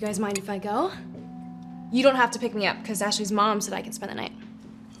tonight. Do you guys mind if I go? You don't have to pick me up, because Ashley's mom said I can spend the night.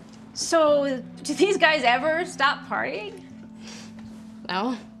 So, do these guys ever stop partying?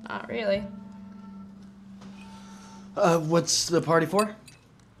 No, not really. What's the party for?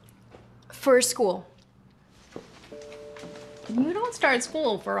 For school. You don't start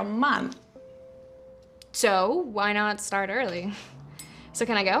school for a month. So, why not start early? So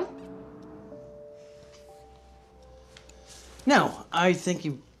can I go? No, I think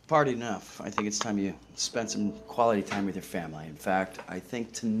you've partied enough. I think it's time you spend some quality time with your family. In fact, I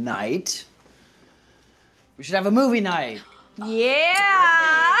think tonight we should have a movie night.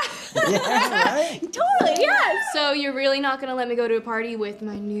 Yeah! Yeah, right? Totally, yes! So you're really not gonna let me go to a party with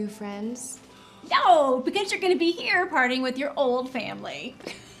my new friends? No, because you're gonna be here partying with your old family.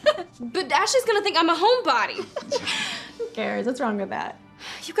 But Ashley's gonna think I'm a homebody. Who cares? What's wrong with that?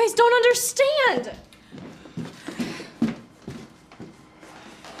 You guys don't understand.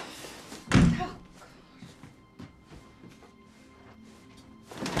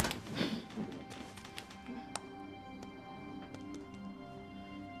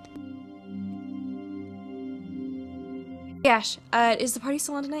 Ash, is the party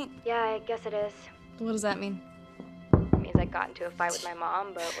still on tonight? Yeah, I guess it is. What does that mean? It means I got into a fight with my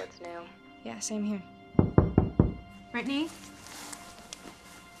mom, but what's new? Yeah, same here. Brittany?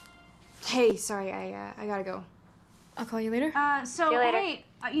 Hey, sorry, I gotta go. I'll call you later. So, See you later. hey,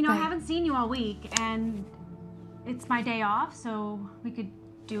 I haven't seen you all week, and it's my day off, so we could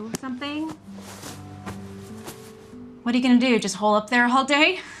do something. What are you gonna do? Just hole up there all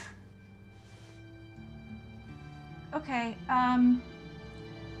day? Okay, well,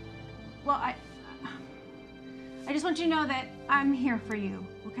 I just want you to know that I'm here for you,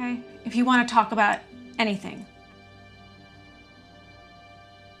 okay? If you want to talk about anything.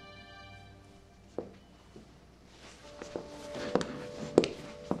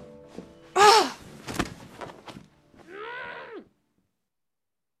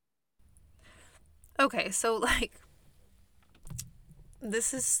 Okay, so like,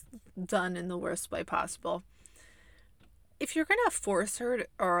 this is done in the worst way possible. If you're gonna force her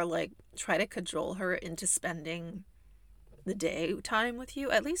or like try to cajole her into spending the daytime with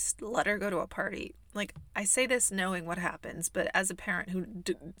you, at least let her go to a party. Like, I say this knowing what happens, but as a parent who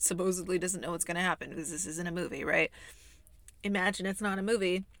supposedly doesn't know what's gonna happen because this isn't a movie, right? Imagine it's not a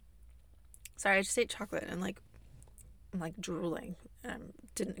movie. Sorry, I just ate chocolate and I'm like drooling.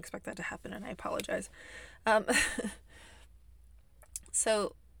 Didn't expect that to happen, and I apologize.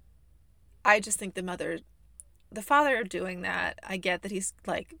 So I just think the father doing that, I get that he's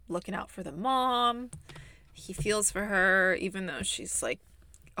like looking out for the mom. He feels for her, even though she's like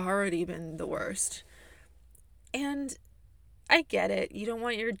already been the worst. And I get it. You don't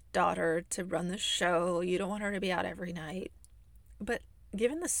want your daughter to run the show. You don't want her to be out every night. But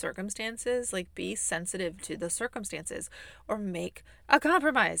given the circumstances, like, be sensitive to the circumstances or make a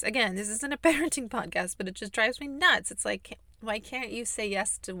compromise. Again, this isn't a parenting podcast, but it just drives me nuts. It's like, why can't you say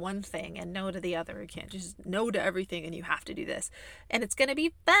yes to one thing and no to the other? You can't just no to everything and you have to do this. And it's going to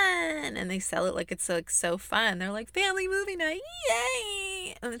be fun. And they sell it like it's like so fun. They're like, family movie night,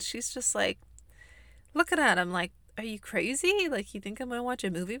 yay! And she's just like, looking at him like, are you crazy? Like, you think I'm gonna watch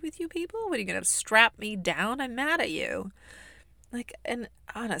a movie with you people? What, are you gonna strap me down? I'm mad at you. Like, and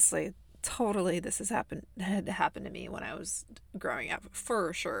honestly, totally this had happened to me when I was growing up,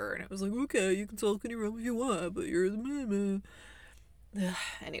 for sure. And it was like, okay, you can sulk in your room if you want, but you're the mama.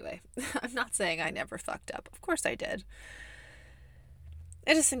 Anyway, I'm not saying I never fucked up. Of course I did.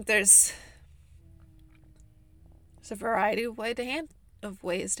 I just think there's a variety of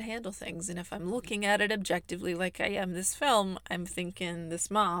ways to handle things, and if I'm looking at it objectively like I am this film, I'm thinking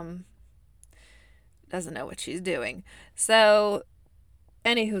this mom doesn't know what she's doing. So,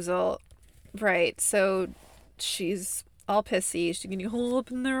 anywhoozle, right, so she's all pissy. She's gonna hole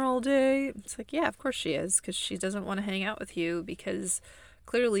up in there all day. It's like, yeah, of course she is, because she doesn't want to hang out with you, because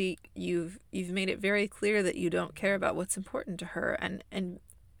clearly you've made it very clear that you don't care about what's important to her, and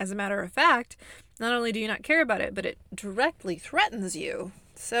as a matter of fact, not only do you not care about it, but it directly threatens you.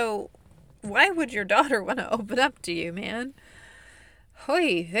 So why would your daughter want to open up to you, man?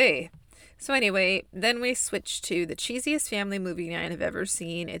 Hoy, hey. So anyway, then we switch to the cheesiest family movie night I've ever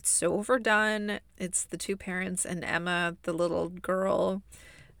seen. It's so overdone. It's the two parents and Emma, the little girl.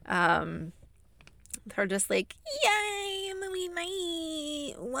 They're just like, yay, movie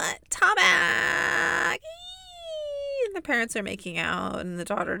night. What topic? And the parents are making out, and the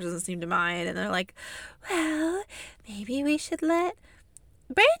daughter doesn't seem to mind, and they're like, well, maybe we should let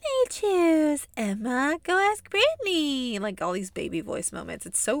Brittany choose. Emma, go ask Brittany. Like, all these baby voice moments.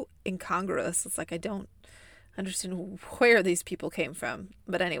 It's so incongruous. It's like, I don't understand where these people came from.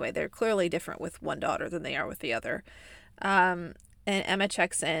 But anyway, they're clearly different with one daughter than they are with the other. And Emma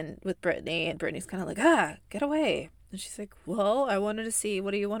checks in with Brittany, and Brittany's kind of like, get away. And she's like, well, I wanted to see,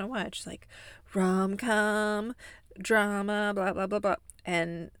 what do you want to watch? She's like, rom-com, drama, blah, blah, blah, blah.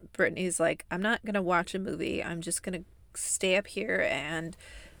 And Brittany's like, I'm not going to watch a movie. I'm just going to stay up here and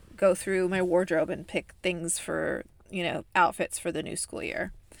go through my wardrobe and pick things for, outfits for the new school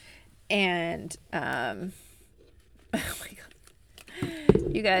year. And, oh my God.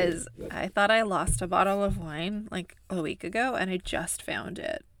 You guys, I thought I lost a bottle of wine like a week ago, and I just found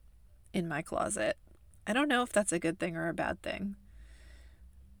it in my closet. I don't know if that's a good thing or a bad thing.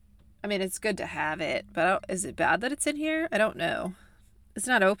 I mean, it's good to have it, but is it bad that it's in here? I don't know. It's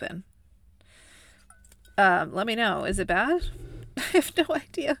not open. Let me know. Is it bad? I have no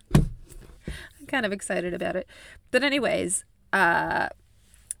idea. I'm kind of excited about it. But anyways,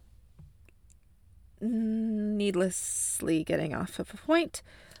 needlessly getting off point.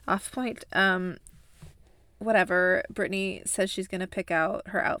 Whatever. Brittany says she's going to pick out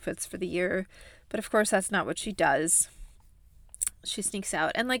her outfits for the year, but of course that's not what she does. She sneaks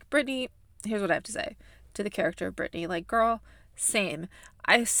out, and like, Brittany, here's what I have to say to the character of Brittany. Like, girl, same.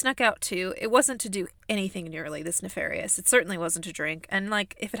 I snuck out too. It wasn't to do anything nearly this nefarious. It certainly wasn't to drink. And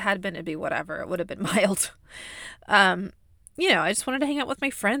like, if it had been, it'd be whatever. It would have been mild. I just wanted to hang out with my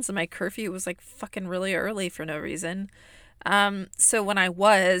friends, and my curfew was like fucking really early for no reason. So when I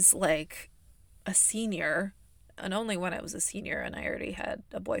was like a senior, and only when I was a senior and I already had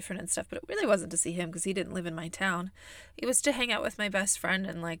a boyfriend and stuff, but it really wasn't to see him because he didn't live in my town. It was to hang out with my best friend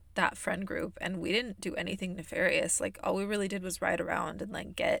and like that friend group, and we didn't do anything nefarious. Like, all we really did was ride around and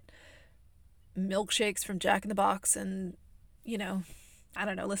like get milkshakes from Jack in the Box and, I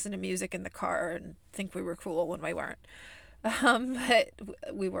don't know, listen to music in the car and think we were cool when we weren't. But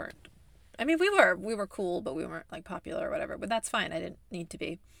we weren't. I mean, we were cool, but we weren't like popular or whatever, but that's fine. I didn't need to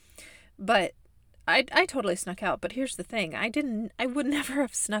be. But I totally snuck out, but here's the thing. I would never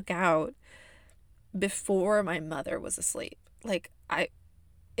have snuck out before my mother was asleep. Like,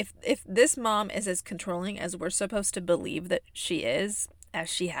 if this mom is as controlling as we're supposed to believe that she is, as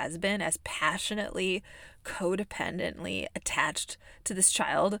she has been, as passionately, codependently attached to this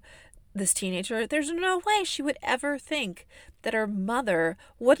child, this teenager, there's no way she would ever think that her mother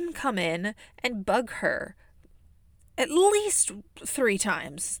wouldn't come in and bug her at least 3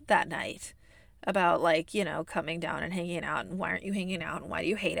 times that night about, like, coming down and hanging out, and why aren't you hanging out, and why do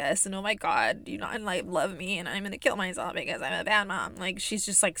you hate us, and oh my God, do you not like love me, and I'm gonna kill myself because I'm a bad mom. Like, she's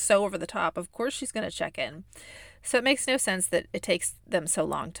just like so over the top. Of course she's gonna check in. So it makes no sense that it takes them so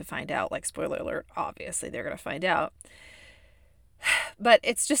long to find out. Like, spoiler alert, obviously they're gonna find out, but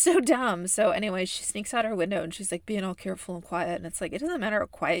it's just so dumb. So anyway, she sneaks out her window and she's like being all careful and quiet, and it's like, it doesn't matter how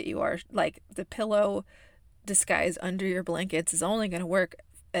quiet you are. Like, the pillow disguise under your blankets is only gonna work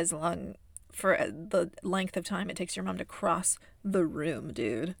as long for the length of time it takes your mom to cross the room,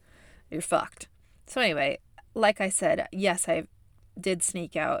 dude. You're fucked. So anyway, like I said, yes, I did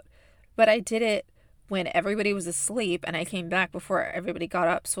sneak out, but I did it when everybody was asleep, and I came back before everybody got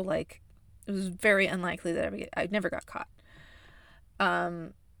up. So like, it was very unlikely that I never got caught.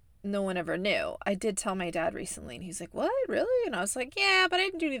 no one ever knew. I did tell my dad recently, and he's like, what, really? And I was like, yeah, but I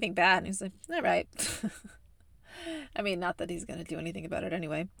didn't do anything bad. And he's like, all right. I mean, not that he's going to do anything about it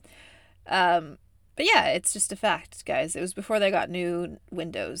anyway. But yeah, it's just a fact, guys. It was before they got new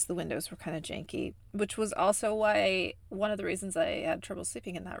windows. The windows were kind of janky, which was also one of the reasons I had trouble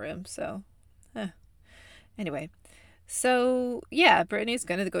sleeping in that room. So, anyway. So, yeah, Brittany's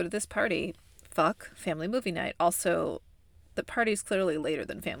going to go to this party. Fuck, family movie night. Also, the party's clearly later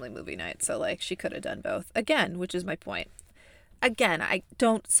than family movie night. So, like, she could have done both. Again, which is my point. Again, I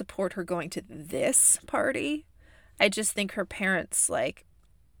don't support her going to this party. I just think her parents, like,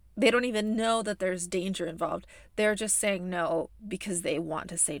 they don't even know that there's danger involved. They're just saying no because they want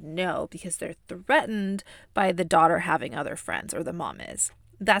to say no because they're threatened by the daughter having other friends, or the mom is.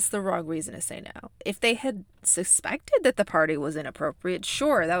 That's the wrong reason to say no. If they had suspected that the party was inappropriate,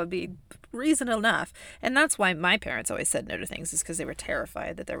 sure, that would be reason enough. And that's why my parents always said no to things, is because they were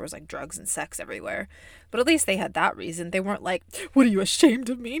terrified that there was like drugs and sex everywhere. But at least they had that reason. They weren't like, what, are you ashamed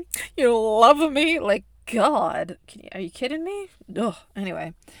of me? You don't love me? Like, God, are you kidding me? Ugh.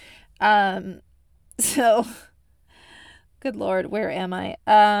 Anyway, so good Lord, where am I?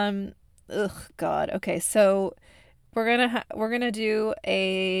 God. Okay, so we're gonna do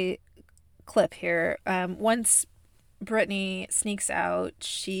a clip here. Once Brittany sneaks out,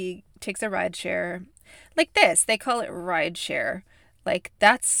 she takes a ride share, like this. They call it ride share. Like,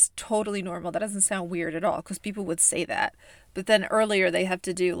 that's totally normal. That doesn't sound weird at all, because people would say that. But then earlier they have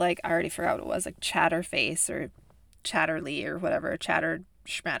to do, like, I already forgot what it was, like Chatterface or Chatterly or whatever, Chatter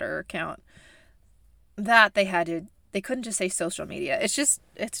Schmatter account. That they couldn't just say social media. It's just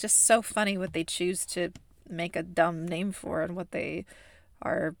so funny what they choose to make a dumb name for and what they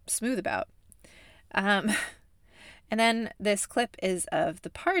are smooth about. And then this clip is of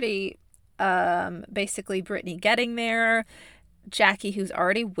the party, basically Brittany getting there. Jackie, who's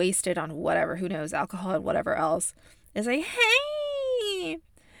already wasted on whatever, who knows, alcohol and whatever else, is like, hey!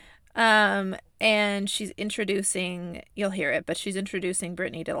 And she's introducing, you'll hear it, but she's introducing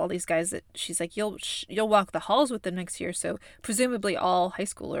Brittany to all these guys that she's like, you'll walk the halls with them next year, so presumably all high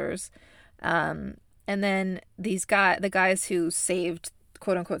schoolers. And then the guys who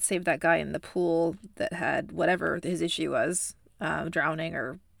quote unquote saved that guy in the pool that had whatever his issue was, drowning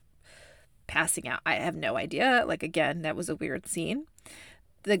or passing out, I have no idea. Like, again, that was a weird scene.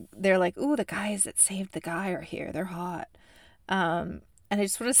 They're like, ooh, the guys that saved the guy are here, they're hot. And I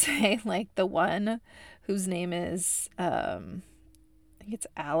just want to say, like, the one whose name is I think it's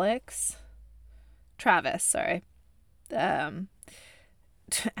Travis, sorry.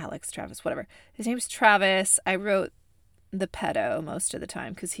 Travis, whatever. His name's Travis. I wrote the pedo most of the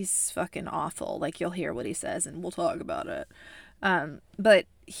time because he's fucking awful. Like, you'll hear what he says and we'll talk about it. But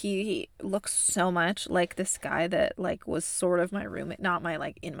he looks so much like this guy that, like, was sort of my roommate, not my,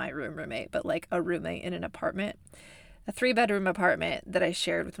 like, in my room roommate, but like a roommate in an apartment, a 3-bedroom apartment that I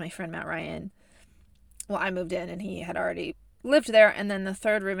shared with my friend Matt Ryan. Well, I moved in and he had already lived there, and then the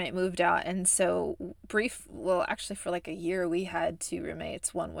third roommate moved out, and so actually for like a year we had 2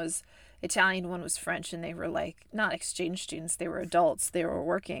 roommates. One was Italian, one was French, and they were like not exchange students, they were adults, they were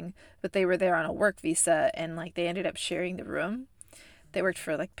working, but they were there on a work visa, and like they ended up sharing the room. They worked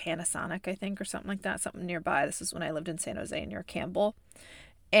for like Panasonic, I think, or something like that, something nearby. This is when I lived in San Jose near Campbell.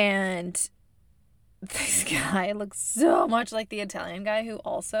 And this guy looks so much like the Italian guy who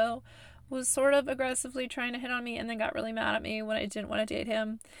also was sort of aggressively trying to hit on me and then got really mad at me when I didn't want to date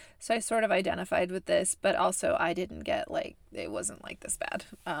him. So I sort of identified with this, but also I didn't get, like, it wasn't like this bad.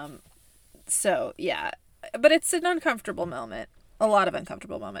 So yeah, but it's an uncomfortable moment, a lot of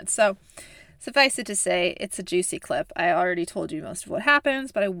uncomfortable moments. So suffice it to say, it's a juicy clip. I already told you most of what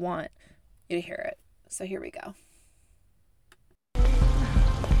happens, but I want you to hear it. So here we go.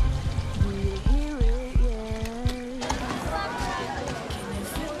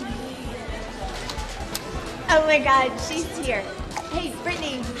 Oh my God, she's here. Hey,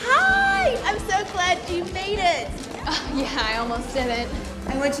 Brittany. Hi! I'm so glad you made it. Yeah, I almost did it.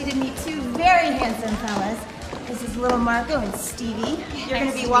 I want you to meet 2 very handsome fellas. This is little Marco and Stevie. You're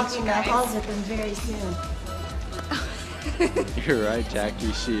going to be walking the halls with them very soon. You're right,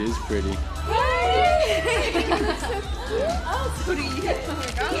 Jackie. She is pretty. Oh, so do you. Oh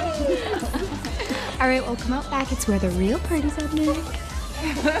my God. All right, well, come out back. It's where the real party's happening.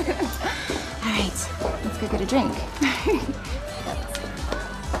 All right, let's go get a drink.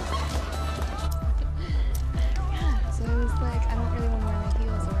 So I was like, I don't really want to wear my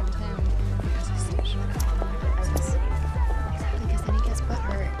heels around him because he's so short. Because then he gets butt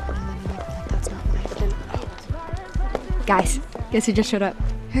hurt, and then like, that's not life. Guys, guess who just showed up?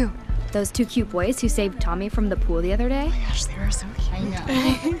 Who? Those 2 cute boys who saved Tommy from the pool the other day? Gosh, they were so cute. I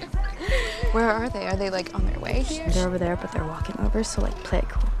know. Where are they? Are they like on their way here? They're over there, but they're walking over, so like play it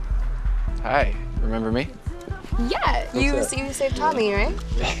cool. Hi, remember me? Yeah, you saved Tommy, right?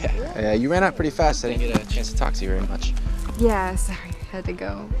 Yeah, you ran out pretty fast. I didn't get a chance to talk to you very much. Yeah, sorry, I had to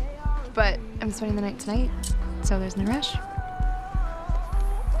go. But I'm spending the night tonight, so there's no rush. I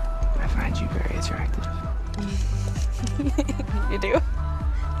find you very attractive. You do?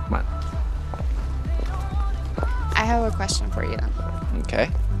 Come on. I have a question for you. Okay.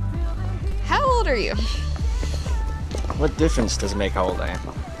 How old are you? What difference does it make how old I am?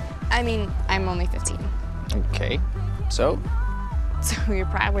 I mean, I'm only 15. Okay. So? So you're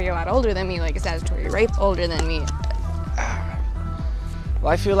probably a lot older than me, like a statutory rape older than me.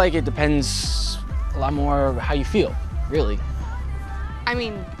 Well, I feel like it depends a lot more how you feel, really. I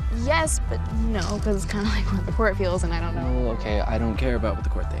mean, yes, but no, because it's kind of like what the court feels, and I don't know. Well, okay, I don't care about what the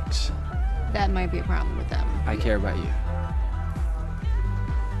court thinks. That might be a problem with them. I care about you.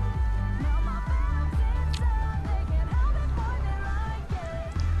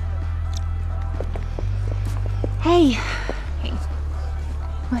 Hey. Hey.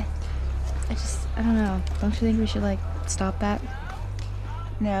 What? I don't know. Don't you think we should, like, stop that?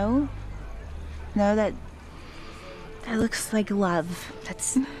 No. No, that looks like love.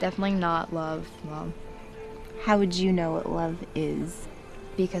 That's definitely not love, Mom. How would you know what love is?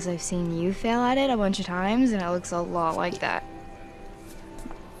 Because I've seen you fail at it a bunch of times, and it looks a lot like that.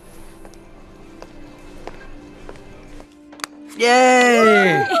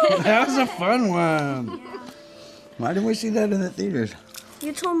 Yay! That was a fun one. Why didn't we see that in the theaters?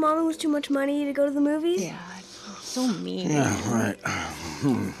 You told Mom it was too much money to go to the movies? Yeah, so mean. Yeah, right.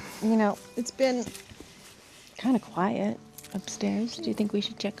 You know, it's been kind of quiet upstairs. Do you think we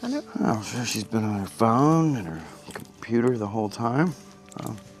should check on her? I'm sure she's been on her phone and her computer the whole time.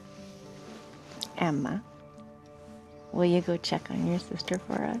 Oh. Emma, will you go check on your sister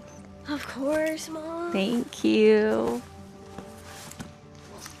for us? Of course, Mom. Thank you.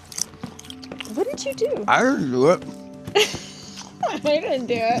 What did you do? I didn't do it. I didn't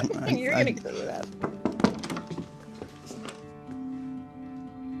do it. You're gonna clean it up.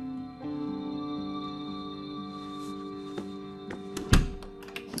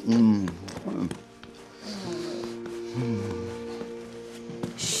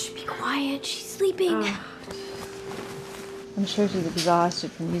 Shh, be quiet. She's sleeping. I'm sure she's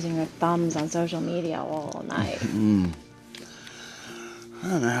exhausted from using her thumbs on social media all night. I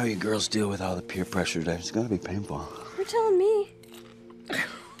don't know how you girls deal with all the peer pressure today. It's gonna be painful. You're telling me.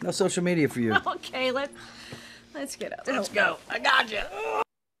 No social media for you. Okay, let's get up. Let's go. I got you.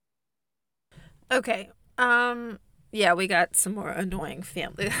 Okay. Yeah, we got some more annoying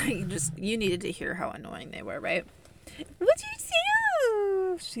family. You needed to hear how annoying they were, right? What'd you do?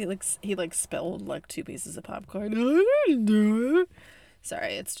 He spilled like 2 pieces of popcorn. I didn't do it.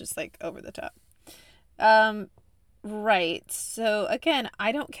 Sorry, it's just like over the top. Right. So again,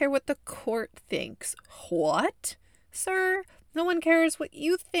 I don't care what the court thinks. What? Sir? No one cares what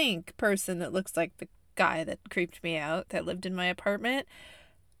you think, person that looks like the guy that creeped me out that lived in my apartment.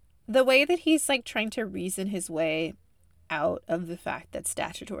 The way that he's like trying to reason his way out of the fact that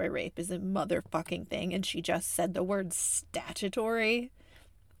statutory rape is a motherfucking thing and she just said the word statutory.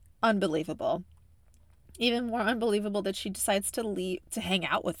 Unbelievable. Even more unbelievable that she decides to hang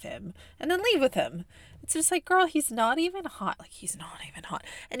out with him and then leave with him. It's just like, girl, he's not even hot. Like, he's not even hot.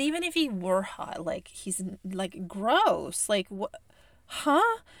 And even if he were hot, like, he's like gross. Like, what?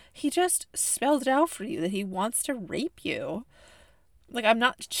 Huh? He just spelled it out for you that he wants to rape you. Like,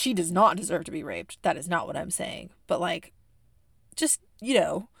 she does not deserve to be raped. That is not what I'm saying. But like, just,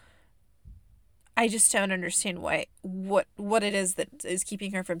 I just don't understand what it is that is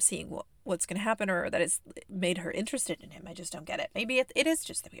keeping her from seeing what's going to happen or that has made her interested in him. I just don't get it. Maybe it is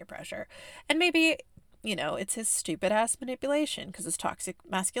just the peer pressure. And maybe, it's his stupid ass manipulation because it's toxic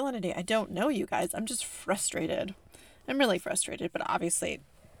masculinity. I don't know, you guys. I'm just frustrated. I'm really frustrated, but obviously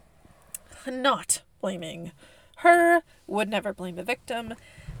not blaming her. Would never blame the victim.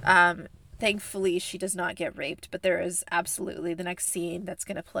 Thankfully, she does not get raped, but there is absolutely the next scene that's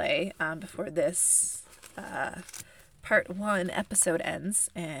going to play before this part 1 episode ends,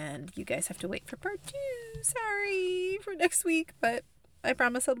 and you guys have to wait for part 2. Sorry for next week, but I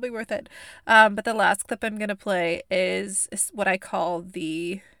promise it'll be worth it. But the last clip I'm going to play is what I call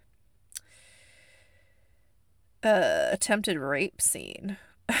the attempted rape scene.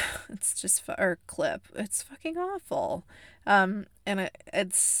 It's just our clip. It's fucking awful. And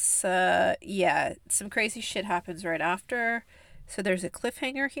it's some crazy shit happens right after. So there's a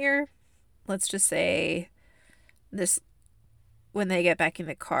cliffhanger here. Let's just say when they get back in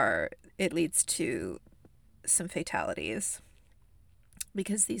the car, it leads to some fatalities.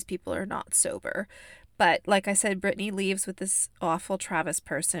 because these people are not sober. But like I said, Brittany leaves with this awful Travis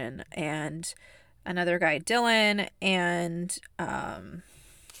person and another guy, Dylan, and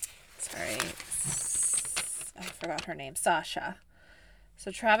sorry, I forgot her name, Sasha.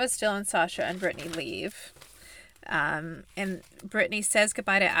 So Travis, Dylan, Sasha, and Brittany leave. And Brittany says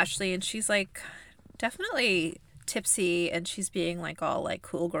goodbye to Ashley, and she's like definitely tipsy, and she's being like all like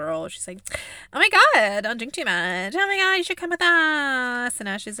cool girl. She's like, oh my god, don't drink too much. Oh my god, you should come with us. And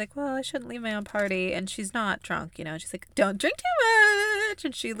Ashley's like, well, I shouldn't leave my own party. And she's not drunk, you know. She's like, don't drink too much.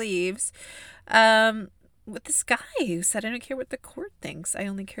 And she leaves. With this guy who said, I don't care what the court thinks. I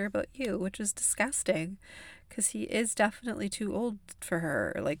only care about you, which is disgusting. Because he is definitely too old for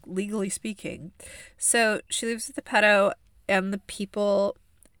her, like, legally speaking. So she leaves with the pedo and the people,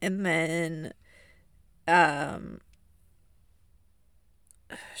 and then,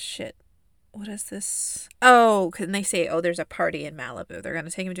 shit, what is this? Oh, and they say, oh, there's a party in Malibu. They're going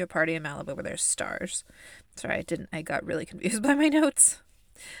to take him to a party in Malibu where there's stars. Sorry, I got really confused by my notes.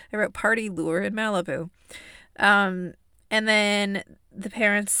 I wrote party lure in Malibu. And then the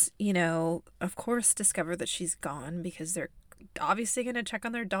parents, you know, of course, discover that she's gone because they're obviously going to check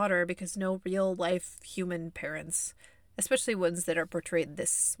on their daughter, because no real life human parents, especially ones that are portrayed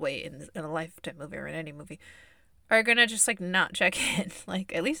this way in a Lifetime movie or in any movie, are going to just like not check in.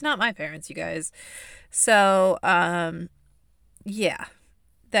 Like, at least not my parents, you guys. So, yeah,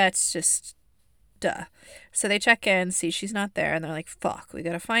 that's just duh. So they check in, see she's not there, and they're like, fuck, we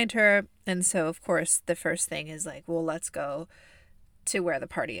gotta find her. And so, of course, the first thing is like, well, let's go to where the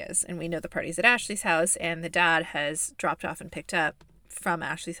party is. And we know the party's at Ashley's house, and the dad has dropped off and picked up from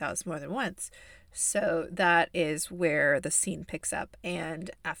Ashley's house more than once. So that is where the scene picks up.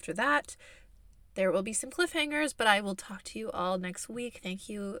 And after that, there will be some cliffhangers, but I will talk to you all next week. Thank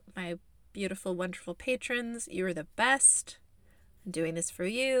you, my beautiful, wonderful patrons. You're the best. I'm doing this for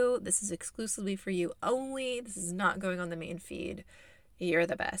you. This is exclusively for you only. This is not going on the main feed. You're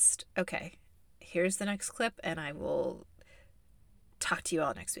the best. Okay, here's the next clip, and I will talk to you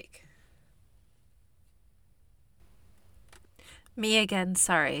all next week. Me again,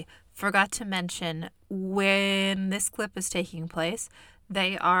 sorry. Forgot to mention, when this clip is taking place,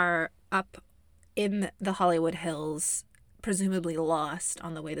 they are up in the Hollywood Hills, presumably lost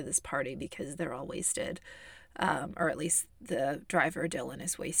on the way to this party because they're all wasted. Or at least the driver, Dylan,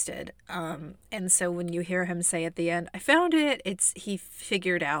 is wasted. And so when you hear him say at the end, I found it, he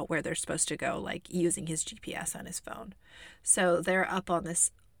figured out where they're supposed to go, like using his GPS on his phone. So they're up on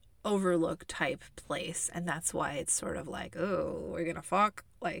this overlook type place, and that's why it's sort of like, oh, we're gonna fuck.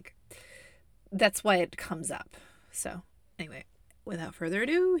 Like, that's why it comes up. So anyway, without further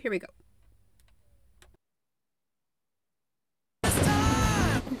ado, here we go.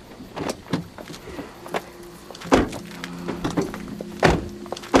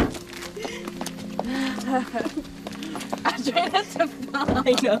 I'm trying not to fall.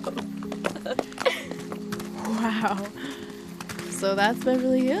 I know. Wow. So that's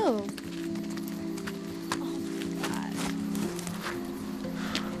Beverly Hills.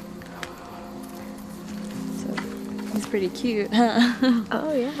 So he's pretty cute, huh?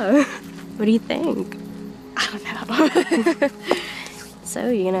 Oh, yeah. What do you think? I don't know. So,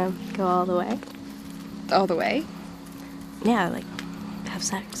 you gonna go all the way? All the way? Yeah, like, have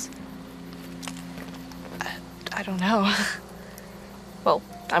sex. I don't know. Well,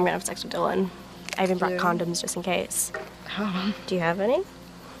 I'm gonna have sex with Dylan. I even brought condoms just in case. Oh. Do you have any?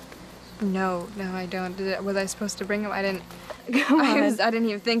 No, I don't. Was I supposed to bring them? I didn't. Come on. I didn't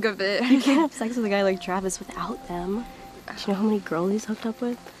even think of it. You can't have sex with a guy like Travis without them. Do you know how many girls he's hooked up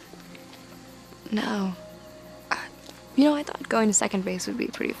with? No. You know, I thought going to second base would be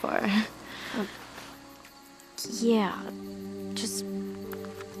pretty far. Yeah. Just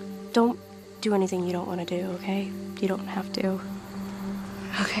don't do anything you don't want to do, okay? You don't have to.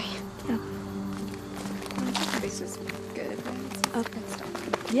 Okay. Yeah. Second base is good. Okay.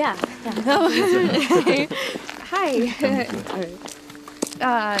 Yeah. Hi.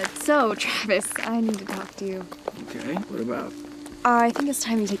 So, Travis, I need to talk to you. Okay, what about? I think it's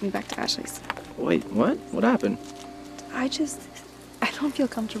time you take me back to Ashley's. Wait, what? What happened? I don't feel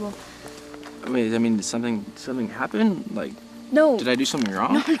comfortable. Wait, I mean, did something happen? Like, No. did I do something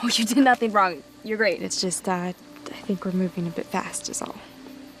wrong? No, you did nothing wrong. You're great. It's just, I think we're moving a bit fast is all.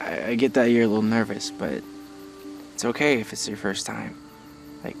 I get that you're a little nervous, but it's okay if it's your first time.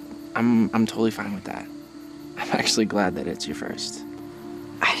 Like, I'm totally fine with that. I'm actually glad that it's your first.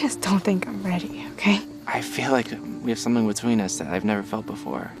 I just don't think I'm ready, okay? I feel like we have something between us that I've never felt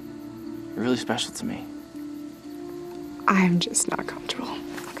before. You're really special to me. I'm just not comfortable,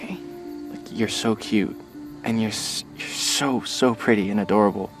 okay? Like, you're so cute. And you're so pretty and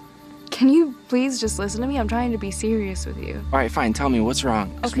adorable. Can you please just listen to me? I'm trying to be serious with you. All right, fine. Tell me what's wrong.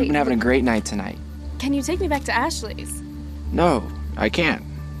 'Cause Okay, we've been having a great night tonight. Can you take me back to Ashley's? No, I can't.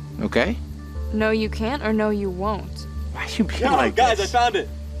 Okay? No, you can't, or no, you won't. Why you being like guys, this? I found it.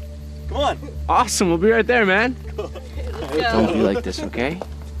 Come on. Awesome. We'll be right there, man. Don't be like this, okay?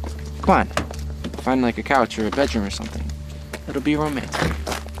 Come on. Find like a couch or a bedroom or something. It'll be romantic.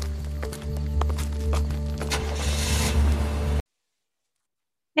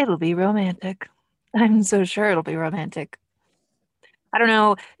 It'll be romantic. I'm so sure it'll be romantic. I don't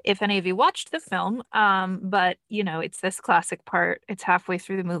know if any of you watched the film, but you know, it's this classic part. It's halfway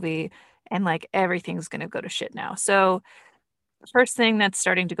through the movie, and like everything's gonna go to shit now. So the first thing that's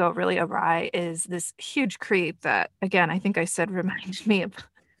starting to go really awry is this huge creep that, again, I think I said reminded me of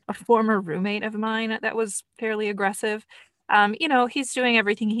a former roommate of mine that was fairly aggressive. You know, he's doing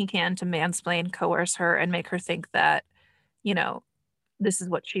everything he can to mansplain, coerce her, and make her think that, you know, this is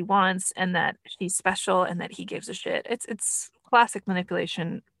what she wants and that she's special and that he gives a shit. It's classic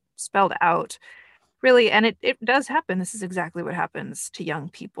manipulation spelled out, really, and it does happen. This is exactly what happens to young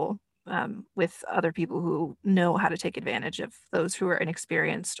people with other people who know how to take advantage of those who are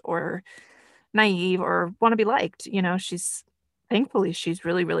inexperienced or naive or want to be liked. You know, thankfully she's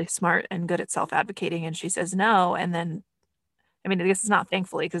really, really smart and good at self-advocating, and she says no, and then, I mean, I guess it's not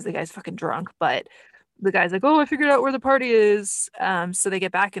thankfully because the guy's fucking drunk, but the guy's like, oh, I figured out where the party is. So they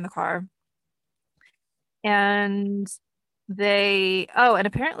get back in the car and and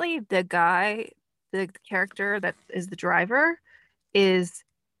apparently the guy, the character that is the driver is,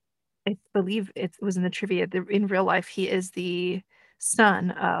 I believe it was in the trivia, in real life, he is the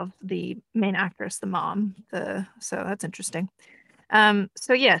son of the main actress, the mom. So that's interesting.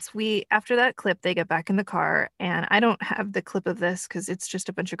 So yes, after that clip, they get back in the car, and I don't have the clip of this because it's just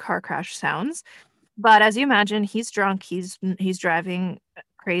a bunch of car crash sounds. But as you imagine, he's drunk. He's driving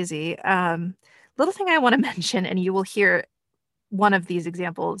crazy. Little thing I want to mention, and you will hear one of these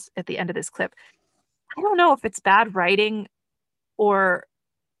examples at the end of this clip. I don't know if it's bad writing or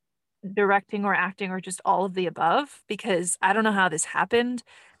directing or acting or just all of the above, because I don't know how this happened,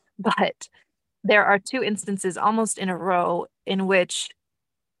 but there are two instances almost in a row in which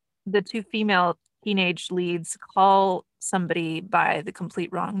the two female teenage leads call somebody by the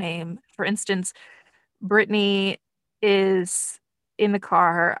complete wrong name. For instance, Brittany is in the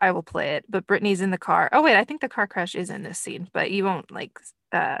car. I will play it, but Brittany's in the car. Oh wait, I think the car crash is in this scene, but you won't like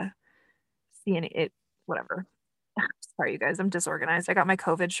see it. Whatever. Sorry, you guys. I'm disorganized. I got my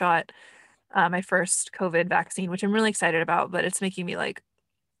COVID shot, my first COVID vaccine, which I'm really excited about, but it's making me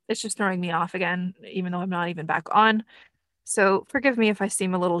it's just throwing me off again, even though I'm not even back on. So forgive me if I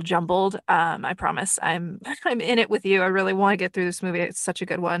seem a little jumbled. I promise I'm in it with you. I really want to get through this movie. It's such a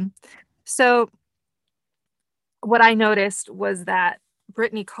good one. So what I noticed was that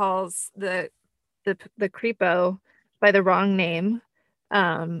Brittany calls the creepo by the wrong name,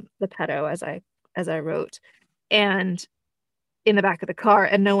 the pedo, as I wrote, and in the back of the car,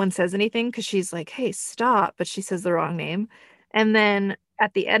 and no one says anything because she's like, hey, stop, but she says the wrong name. And then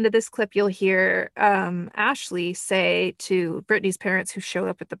at the end of this clip, you'll hear Ashley say to Brittany's parents, who show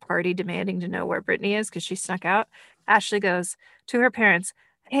up at the party demanding to know where Brittany is because she snuck out. Ashley goes to her parents,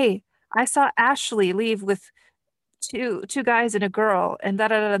 hey, I saw Ashley leave with two guys and a girl, and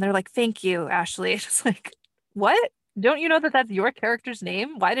and they're like, thank you, Ashley. It's like, what? Don't you know that that's your character's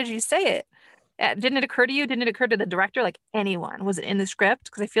name? Why did you say it? Didn't it occur to you? Didn't it occur to the director? Like, anyone? Was it in the script?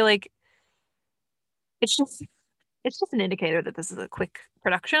 Because I feel like it's just an indicator that this is a quick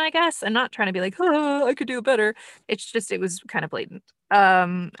production, I guess. I'm not trying to be like, oh, I could do it better. It's just, it was kind of blatant.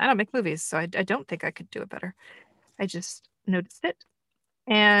 I don't make movies, so I don't think I could do it better. I just noticed it.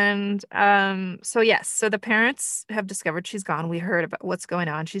 And so the parents have discovered she's gone. We heard about what's going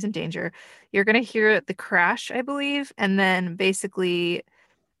on. She's in danger. You're going to hear the crash, I believe. And then basically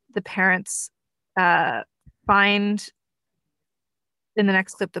the parents find, in the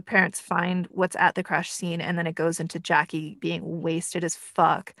next clip, the parents find what's at the crash scene, and then it goes into Jackie being wasted as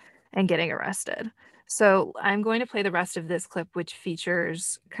fuck and getting arrested. So I'm going to play the rest of this clip, which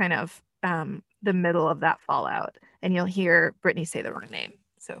features kind of the middle of that fallout, and you'll hear Brittany say the wrong name.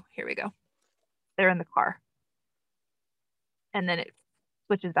 So here we go. They're in the car, and then it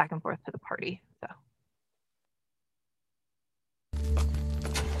switches back and forth to the party. So.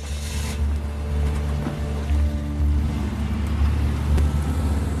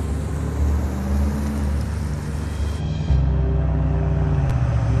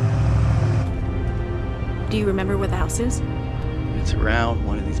 Do you remember where the house is? It's around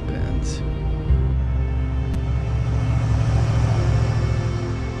one of these bends.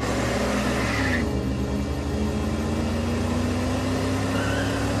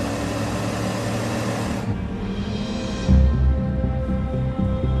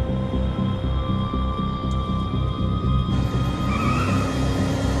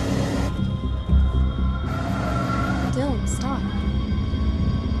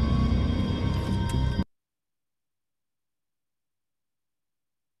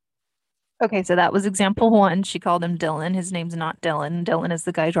 Okay, so that was example one. She called him Dylan. His name's not Dylan. Dylan is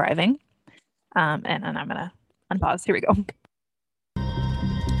the guy driving. And then I'm gonna unpause. Here we go.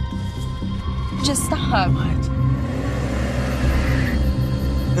 Just stop.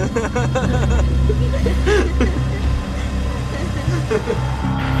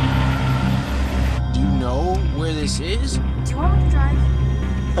 Do you know where this is? Do you want me to drive?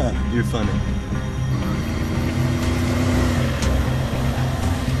 Huh, you're funny.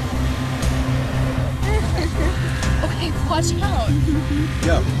 Okay, watch out.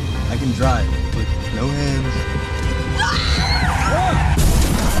 Yo, I can drive, but no hands.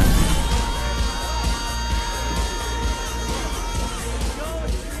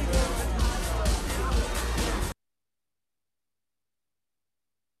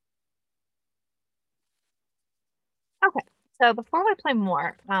 Okay, so before we play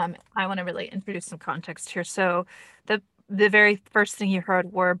more, I want to really introduce some context here. So the very first thing you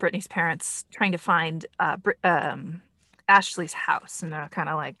heard were Brittany's parents trying to find Ashley's house, and they're kind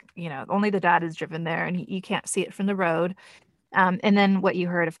of like, only the dad is driven there, and you can't see it from the road. And then what you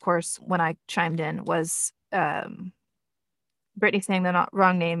heard, of course, when I chimed in was Brittany saying the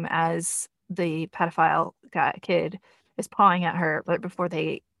wrong name as the pedophile kid is pawing at her right before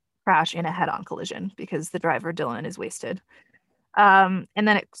they crash in a head-on collision because the driver Dylan is wasted. And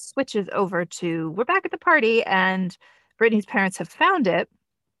then it switches over to we're back at the party and Brittany's parents have found it.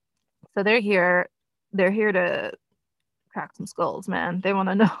 So they're here to crack some skulls, man. They want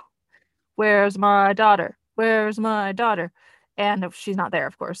to know, where's my daughter? Where's my daughter? And she's not there,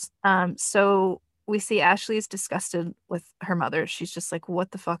 of course. So we see Ashley's disgusted with her mother. She's just like, what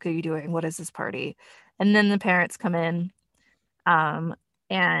the fuck are you doing? What is this party? And then the parents come in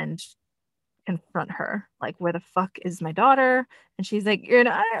and confront her, like, where the fuck is my daughter? And she's like, you're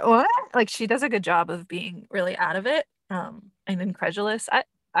not what? Like, she does a good job of being really out of it and incredulous. I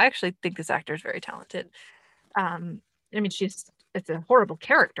actually think this actor is very talented. I mean, it's a horrible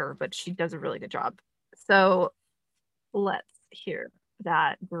character, but she does a really good job. So let's hear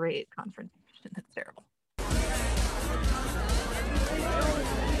that great confrontation. That's terrible.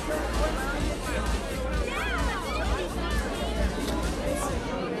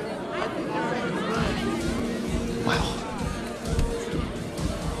 Wow.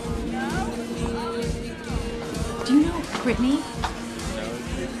 Do you know Brittany?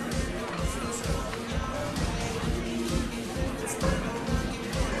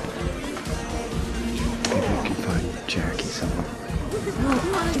 Maybe we can find Jackie somewhere.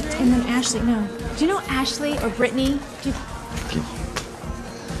 And then Ashley, no. Do you know Ashley or Brittany?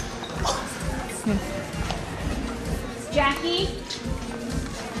 Jackie?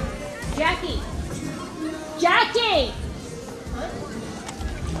 Jackie! Jackie!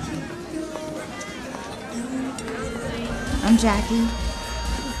 I'm Jackie.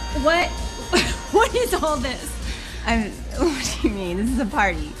 What? What is all this? What do you mean? This is a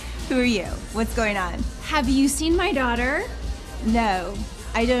party. Who are you? What's going on? Have you seen my daughter? No,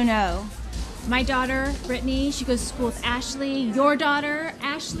 I don't know. My daughter, Brittany, she goes to school with Ashley. Your daughter,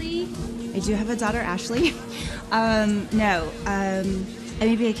 Ashley. I do have a daughter, Ashley. No.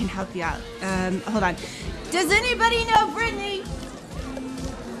 Maybe I can help you out. Hold on. Does anybody know Brittany?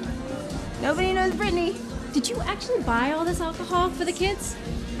 Nobody knows Brittany. Did you actually buy all this alcohol for the kids?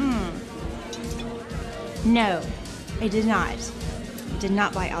 No, I did not. I did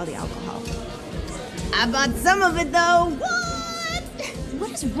not buy all the alcohol. I bought some of it, though. What?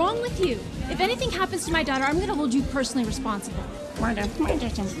 What is wrong with you? If anything happens to my daughter, I'm gonna hold you personally responsible. You're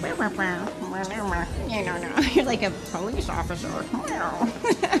like a police officer.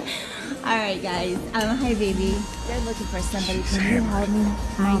 All right, guys. Hi, baby. They're looking for somebody. Can you help me?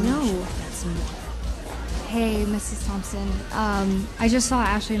 I know. Hey, Mrs. Thompson. I just saw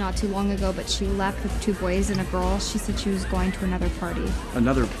Ashley not too long ago, but she left with 2 boys and a girl. She said she was going to another party.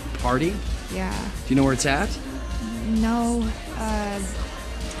 Another party? Yeah. Do you know where it's at? No,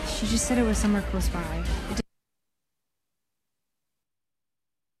 she just said it was somewhere close by.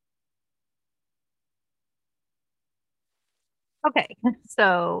 Okay,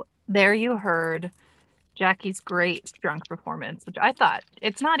 so there you heard Jackie's great drunk performance, which I thought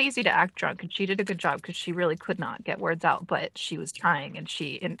it's not easy to act drunk, and she did a good job because she really could not get words out, but she was trying, and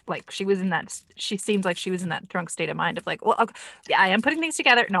she seems like she was in that drunk state of mind of like, well, okay, yeah, I am putting things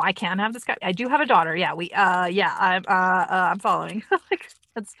together. No, I can't have this guy. I do have a daughter. Yeah, I'm following. Like,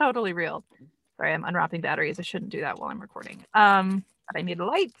 that's totally real. Sorry, I'm unwrapping batteries. I shouldn't do that while I'm recording. But I need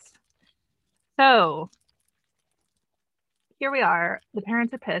lights. So here we are. The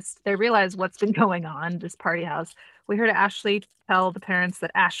parents are pissed. They realize what's been going on, this party house. We heard Ashley tell the parents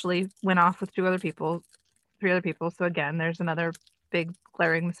that Ashley went off with 3 other people. So again, there's another big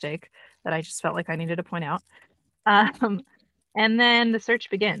glaring mistake. that I just felt like I needed to point out. And then the search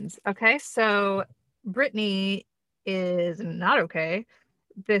begins. Okay, so Brittany is not okay.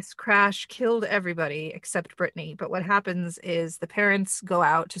 This crash killed everybody except Brittany. But what happens is the parents go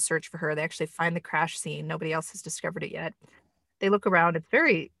out to search for her. They actually find the crash scene. Nobody else has discovered it yet. They look around. It's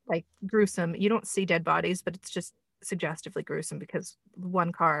very like gruesome. You don't see dead bodies, but it's just suggestively gruesome because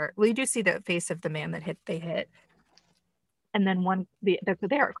one car, well, you do see the face of the man that they hit. And then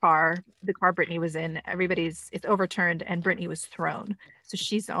their car, the car Brittany was in, it's overturned and Brittany was thrown. So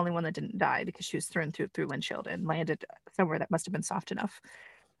she's the only one that didn't die because she was thrown through windshield and landed somewhere that must have been soft enough.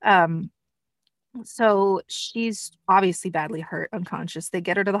 So she's obviously badly hurt, unconscious. They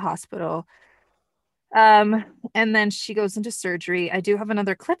get her to the hospital. And then she goes into surgery. I do have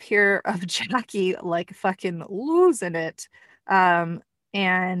another clip here of Jackie like fucking losing it. And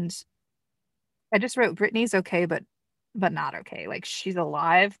I just wrote Brittany's okay, but not okay. Like she's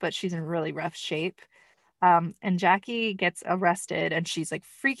alive, but she's in really rough shape. And Jackie gets arrested and she's like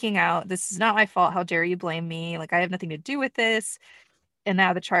freaking out. This is not my fault. How dare you blame me? Like I have nothing to do with this. And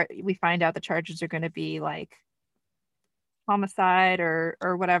now we find out the charges are going to be like homicide or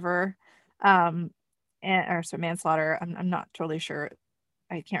whatever. Or manslaughter. I'm not totally sure.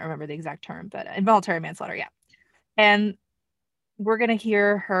 I can't remember the exact term, but involuntary manslaughter. Yeah. And we're going to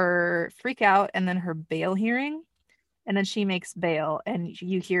hear her freak out and then her bail hearing. And then she makes bail and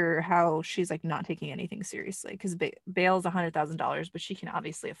you hear how she's like not taking anything seriously because bail is $100,000, but she can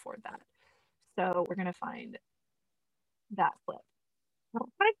obviously afford that. So we're going to find that clip. Oh,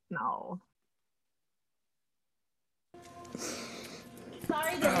 no.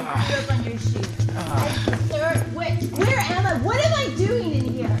 Sorry that I threw up on your shoes. Sir, where am I? What am I doing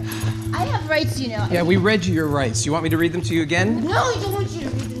in here? I have rights, you know. Yeah, we read you your rights. You want me to read them to you again? No, I don't want you to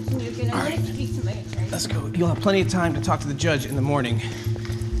read them to me again. I want to speak to my attorney. Let's go. You'll have plenty of time to talk to the judge in the morning.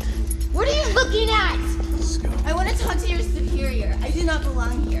 What are you looking at? Let's go. I want to talk to your superior. I do not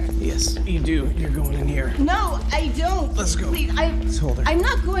belong here. Yes, you do. You're going in here. No, I don't. Let's go. Please, Let's hold her. I'm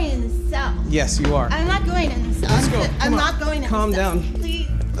not going in the cell. Yes, you are. I'm not going in the cell. Let's go. I'm not going in the cell. Calm down. Please.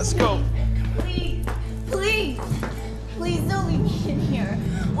 Let's go. Please. Please. Please don't leave me in here.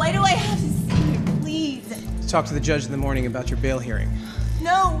 Why do I have to stay here? Please. Talk to the judge in the morning about your bail hearing.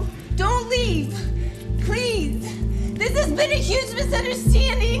 No, don't leave. Please. This has been a huge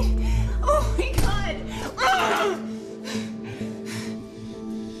misunderstanding. Oh my God. Ugh.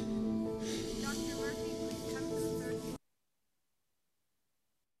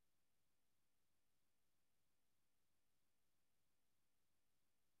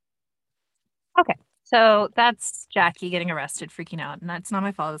 Okay, so that's Jackie getting arrested, freaking out. And that's not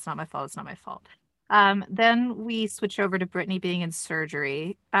my fault. It's not my fault. It's not my fault. Then we switch over to Brittany being in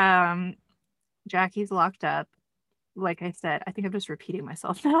surgery. Jackie's locked up. Like I said, I think I'm just repeating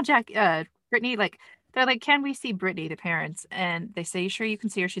myself now. Brittany, like, they're like, can we see Brittany, the parents? And they say, sure, you can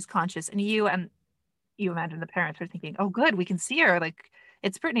see her. She's conscious. And you imagine the parents are thinking, oh, good, we can see her. Like,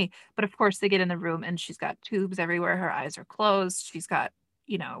 it's Brittany. But of course, they get in the room and she's got tubes everywhere. Her eyes are closed. She's got,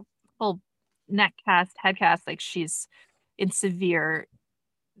 full neck cast, head cast, like she's in severe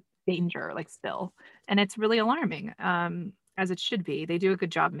danger, like still. And it's really alarming, as it should be. They do a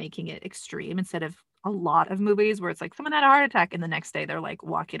good job making it extreme instead of a lot of movies where it's like someone had a heart attack and the next day they're like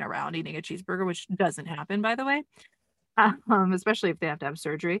walking around eating a cheeseburger, which doesn't happen, by the way, especially if they have to have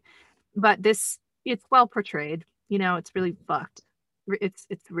surgery. But it's well portrayed. It's really fucked. It's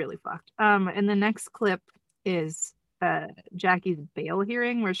really fucked. And the next clip is Jackie's bail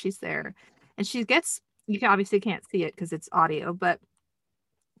hearing where she's there. And you obviously can't see it because it's audio, but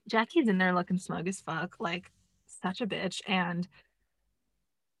Jackie's in there looking smug as fuck, like such a bitch. And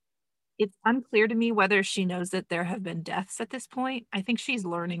it's unclear to me whether she knows that there have been deaths at this point. I think she's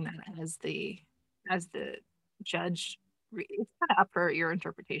learning that as the judge. It's kind of up for your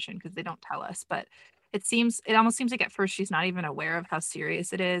interpretation because they don't tell us, but it almost seems like at first she's not even aware of how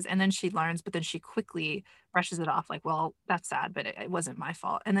serious it is. And then she learns, but then she quickly brushes it off like, well, that's sad, but it wasn't my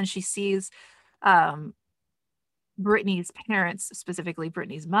fault. And then she sees Brittany's parents, specifically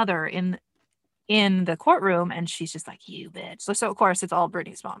Brittany's mother, in the courtroom, and she's just like, you bitch. So of course it's all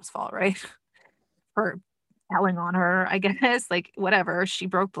Brittany's mom's fault, right? For telling on her, I guess. Like, whatever, she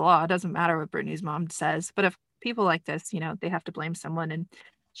broke the law. It doesn't matter what Brittany's mom says. But if people like this, they have to blame someone, and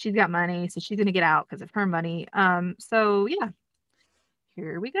she's got money, so she's gonna get out because of her money. So yeah,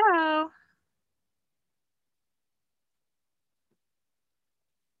 here we go.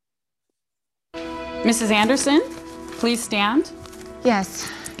 Mrs. Anderson, please stand.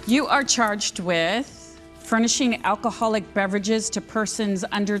 Yes. You are charged with furnishing alcoholic beverages to persons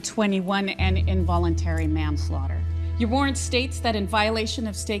under 21 and involuntary manslaughter. Your warrant states that in violation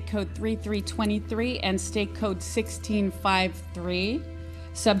of State Code 3323 and State Code 1653,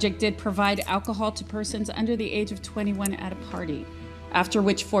 subject did provide alcohol to persons under the age of 21 at a party, after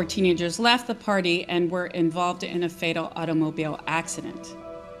which 4 teenagers left the party and were involved in a fatal automobile accident.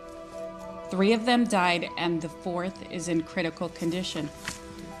 3 of them died and the 4th is in critical condition.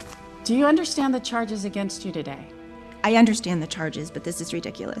 Do you understand the charges against you today? I understand the charges, but this is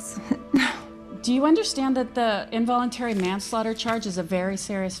ridiculous. Do you understand that the involuntary manslaughter charge is a very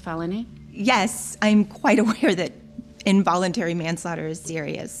serious felony? Yes, I'm quite aware that involuntary manslaughter is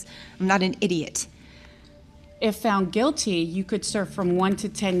serious. I'm not an idiot. If found guilty, you could serve from 1 to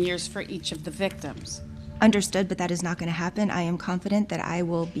 10 years for each of the victims. Understood, but that is not going to happen. I am confident that I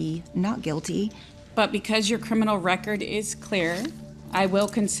will be not guilty. But because your criminal record is clear, I will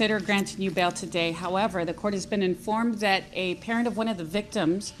consider granting you bail today. However, the court has been informed that a parent of one of the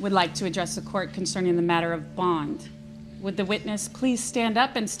victims would like to address the court concerning the matter of bond. Would the witness please stand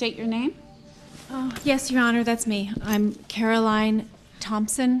up and state your name? Oh, yes, Your Honor, that's me. I'm Caroline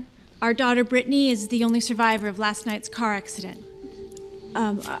Thompson. Our daughter Brittany is the only survivor of last night's car accident.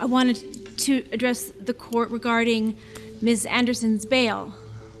 I wanted to address the court regarding Ms. Anderson's bail.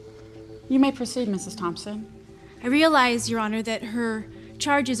 You may proceed, Mrs. Thompson. I realize, Your Honor, that her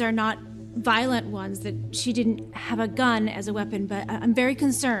charges are not violent ones, that she didn't have a gun as a weapon, but I'm very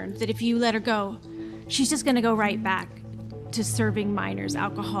concerned that if you let her go, she's just going to go right back to serving minors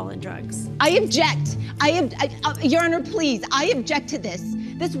alcohol and drugs. I object. Your Honor, please, I object to this.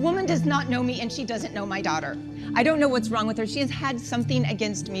 This woman does not know me and she doesn't know my daughter. I don't know what's wrong with her. She has had something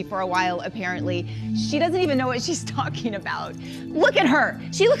against me for a while, apparently. She doesn't even know what she's talking about. Look at her.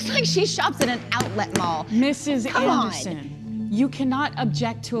 She looks like she shops at an outlet mall. Mrs. Come Anderson, you cannot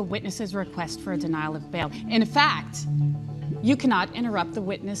object to a witness's request for a denial of bail. In fact, you cannot interrupt the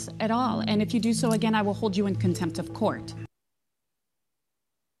witness at all. And if you do so again, I will hold you in contempt of court.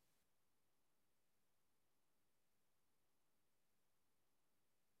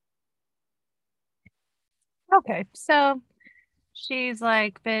 Okay, so she's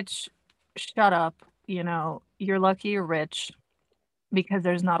like, bitch, shut up. You know, you're lucky you're rich because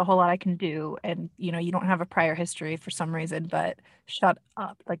there's not a whole lot I can do. And, you know, you don't have a prior history for some reason, but shut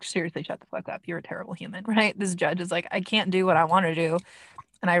up. Like, seriously, shut the fuck up. You're a terrible human, right? This judge is like, I can't do what I want to do.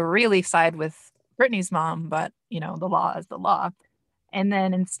 And I really side with Brittany's mom, but, you know, the law is the law. And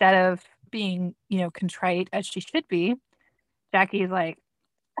then instead of being, you know, contrite as she should be, Jackie's like,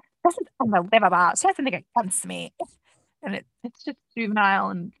 this is unbelievable. She has something against me. And it's just juvenile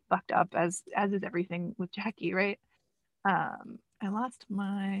and fucked up as is everything with Jackie, right? I lost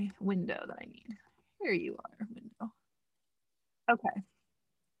my window that I need. Here you are, window. Okay.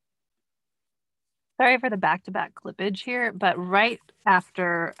 Sorry for the back-to-back clippage here, but right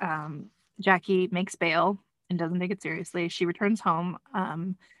after Jackie makes bail and doesn't take it seriously, she returns home.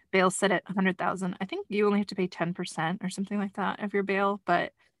 Bail's set at $100,000. I think you only have to pay 10% or something like that of your bail,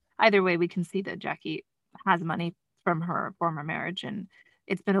 but either way, we can see that Jackie has money from her former marriage, and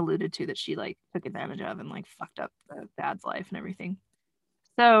it's been alluded to that she like took advantage of and like fucked up the dad's life and everything.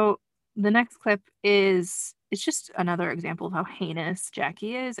 So the next clip is, it's just another example of how heinous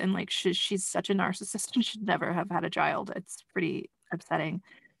Jackie is, and like she's such a narcissist and should never have had a child. It's pretty upsetting.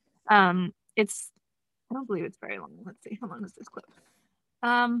 I don't believe it's very long. Let's see, how long is this clip? It's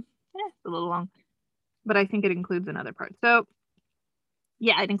a little long, but I think it includes another part. So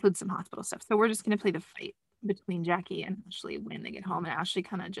yeah, it includes some hospital stuff. So we're just going to play the fight between Jackie and Ashley when they get home. And Ashley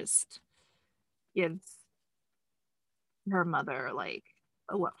kind of just gives her mother, like,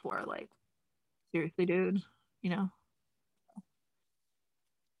 a what for? Like, seriously, dude? You know?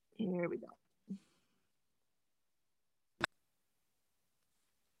 Here we go.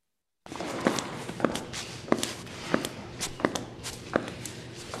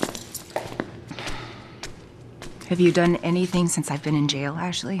 Have you done anything since I've been in jail,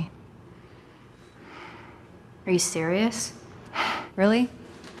 Ashley? Are you serious? Really?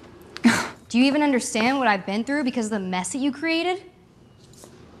 Do you even understand what I've been through because of the mess that you created?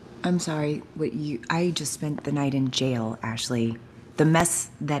 I'm sorry, I just spent the night in jail, Ashley. The mess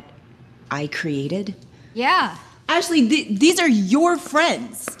that I created? Yeah. Ashley, these are your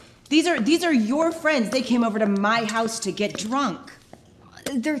friends. These are your friends. They came over to my house to get drunk.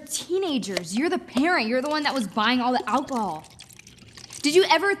 They're teenagers. You're the parent. You're the one that was buying all the alcohol. Did you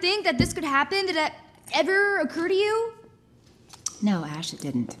ever think that this could happen? Did that ever occur to you? No, Ash, it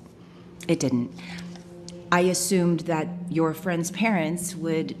didn't. It didn't. I assumed that your friends' parents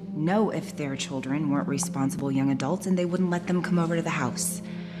would know if their children weren't responsible young adults and they wouldn't let them come over to the house.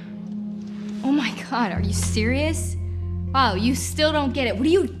 Oh my God, are you serious? Wow, you still don't get it. What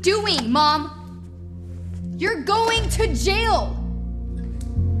are you doing, Mom? You're going to jail!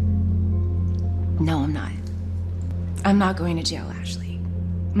 No, I'm not. I'm not going to jail, Ashley.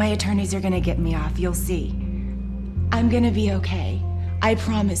 My attorneys are gonna get me off, you'll see. I'm gonna be okay. I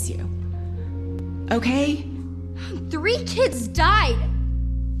promise you. Okay? 3 kids died!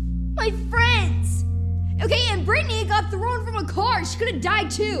 My friends! Okay, and Brittany got thrown from a car. She could have died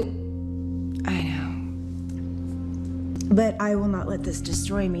too. I know. But I will not let this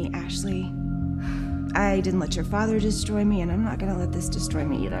destroy me, Ashley. I didn't let your father destroy me, and I'm not gonna let this destroy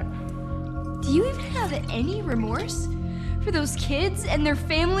me either. Do you even have any remorse for those kids and their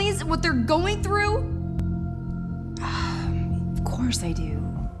families, what they're going through? Of course I do.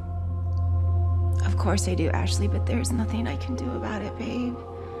 Of course I do, Ashley, but there's nothing I can do about it, babe.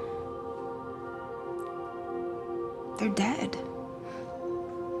 They're dead.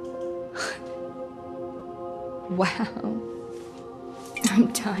 Wow. I'm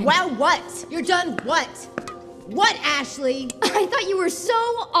done. Wow, what? You're done what? What, Ashley? I thought you were so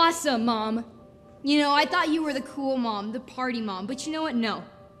awesome, Mom. You know, I thought you were the cool mom, the party mom, but you know what? No.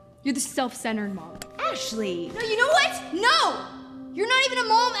 You're the self-centered mom. Ashley. No, you know what? No! You're not even a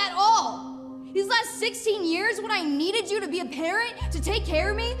mom at all. These last 16 years, when I needed you to be a parent, to take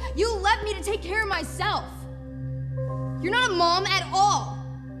care of me, you left me to take care of myself. You're not a mom at all.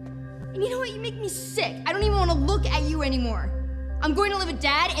 And you know what? You make me sick. I don't even want to look at you anymore. I'm going to live with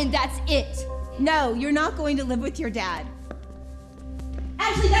Dad, and that's it. No, you're not going to live with your dad.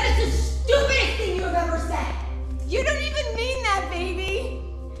 Ashley, that is the stupidest thing you have ever said. You don't even mean that, baby.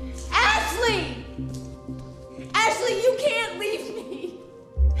 Ashley! Ashley, you can't leave me.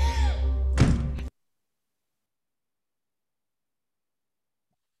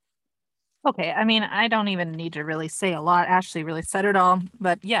 Okay, I mean, I don't even need to really say a lot. Ashley really said it all.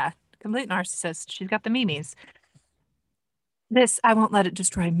 But yeah, complete narcissist. She's got the memes. I won't let it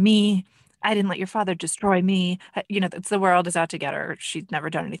destroy me. I didn't let your father destroy me. It's the world is out to get her. She's never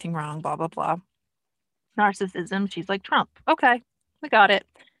done anything wrong, blah, blah, blah. Narcissism. She's like Trump. Okay, we got it.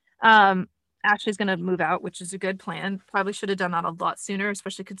 Ashley's going to move out, which is a good plan. Probably should have done that a lot sooner,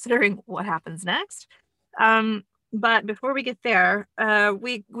 especially considering what happens next. But before we get there,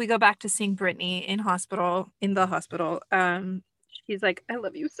 we go back to seeing Brittany in the hospital. She's like, I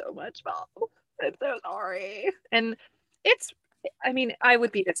love you so much, Mom. I'm so sorry. And I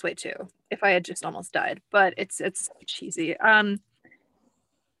would be this way too if I had just almost died, but it's cheesy.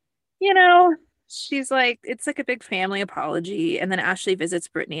 She's like, it's like a big family apology. And then Ashley visits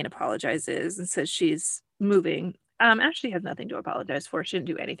Brittany and apologizes and says she's moving. Ashley has nothing to apologize for. She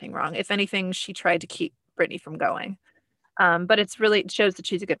didn't do anything wrong. If anything, she tried to keep Brittany from going. But it shows that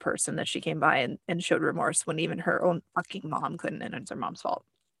she's a good person, that she came by and showed remorse when even her own fucking mom couldn't, and it's her mom's fault.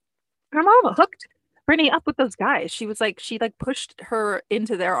 Her mom hooked Brittany up with those guys. She pushed her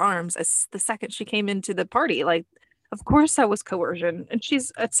into their arms as the second she came into the party. Like, of course that was coercion. And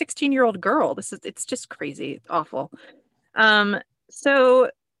she's a 16-year-old girl. It's just crazy. It's awful.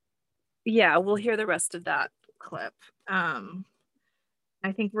 So yeah, we'll hear the rest of that clip.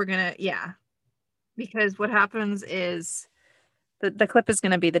 I think we're gonna, because what happens is the clip is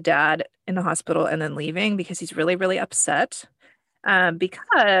going to be the dad in the hospital and then leaving because he's really, really upset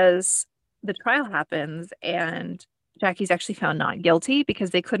because the trial happens and Jackie's actually found not guilty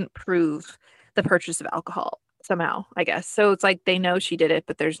because they couldn't prove the purchase of alcohol somehow, I guess. So it's like they know she did it,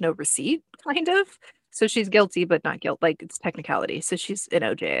 but there's no receipt, kind of. So she's guilty, but not guilty. Like, it's technicality. So she's an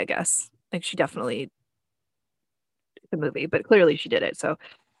OJ, I guess. Like, she definitely the movie, but clearly she did it. So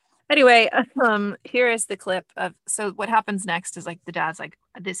anyway, here is the clip of, so what happens next is like the dad's like,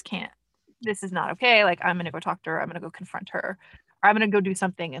 this is not okay. Like, I'm gonna go talk to her. I'm gonna go confront her. Or I'm gonna go do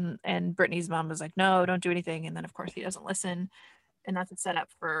something. And Brittany's mom was like, no, don't do anything. And then of course he doesn't listen. And that's a setup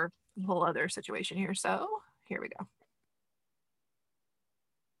for a whole other situation here. So here we go.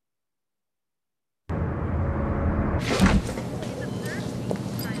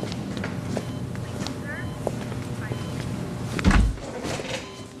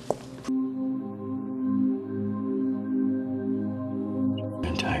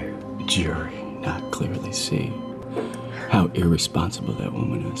 Entire jury not clearly see how irresponsible that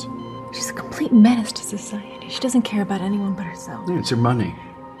woman is. She's a complete menace to society. She doesn't care about anyone but herself. Yeah, it's her money.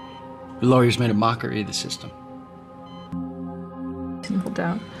 The lawyers made a mockery of the system. No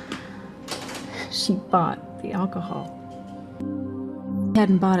doubt. She bought the alcohol. If she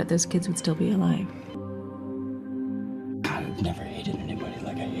hadn't bought it, those kids would still be alive. God, I've never hated anybody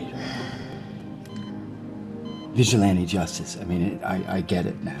like I hate her. Vigilante justice. I mean, I get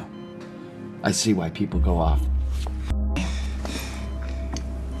it now. I see why people go off.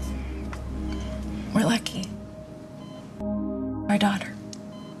 We're lucky. Our daughter.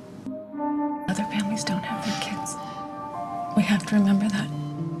 Other family families don't have their kids. We have to remember that.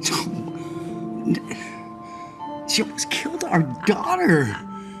 She almost killed our daughter.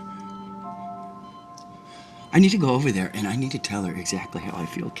 I need to go over there and I need to tell her exactly how I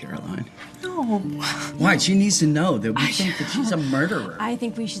feel, Caroline. No. Why? She needs to know that we think that she's a murderer. I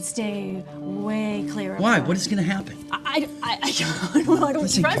think we should stay way clear of Why? her. What is going to happen? I don't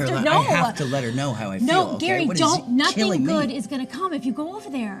Listen, trust her. Caroline, No. I have to let her know how I feel. No, okay? Gary, What is don't. Nothing killing good me? is gonna come if you go over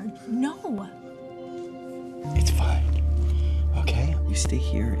there. No. It's fine. Okay? You stay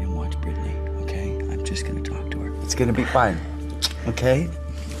here and watch Brittany, okay? I'm just gonna talk to her. It's gonna be fine. Okay?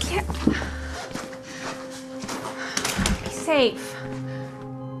 Be safe.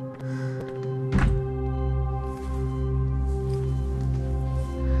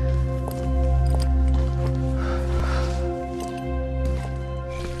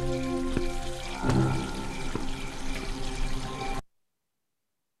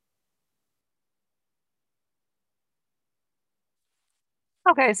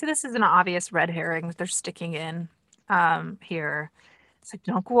 Okay, so this is an obvious red herring that they're sticking in here. It's like,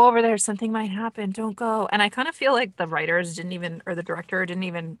 don't go over there. Something might happen. Don't go. And I kind of feel like the writers didn't even, or the director didn't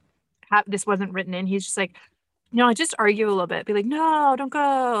even have, this wasn't written in. He's just like, I just argue a little bit. Be like, no, don't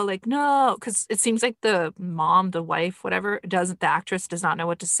go. Like, no. Because it seems like the mom, the wife, whatever, the actress does not know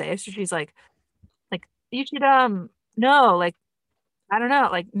what to say. So she's like, you should, no, like, I don't know.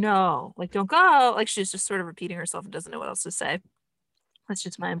 Like, no, like, don't go. Like, she's just sort of repeating herself and doesn't know what else to say. That's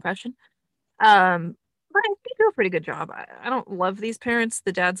just my impression. But I think they do a pretty good job. I don't love these parents.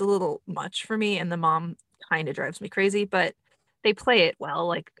 The dad's a little much for me, and the mom kind of drives me crazy, but they play it well,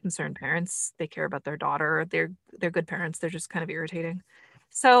 like concerned parents. They care about their daughter. They're good parents. They're just kind of irritating.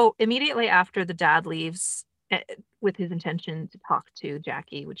 So immediately after the dad leaves with his intention to talk to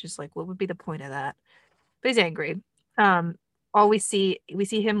Jackie, which is like, what would be the point of that? But he's angry. All we see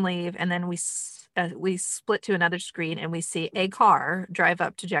him leave, and then we split to another screen and we see a car drive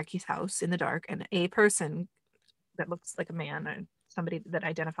up to Jackie's house in the dark, and a person that looks like a man, or somebody that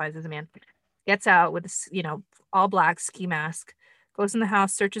identifies as a man, gets out with this, all black ski mask, goes in the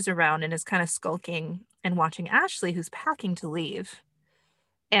house, searches around, and is kind of skulking and watching Ashley, who's packing to leave.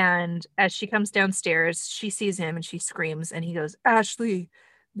 And as she comes downstairs, she sees him and she screams, and he goes, "Ashley,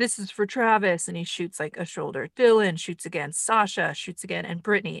 this is for Travis," and he shoots like a shoulder. Dylan shoots again. Sasha shoots again, and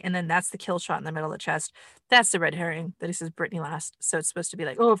Brittany. And then that's the kill shot in the middle of the chest. That's the red herring that he says Brittany last. So it's supposed to be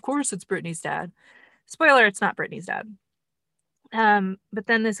like, oh, of course it's Brittany's dad. Spoiler, it's not Brittany's dad. But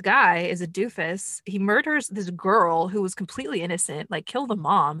then this guy is a doofus. He murders this girl who was completely innocent, like kill the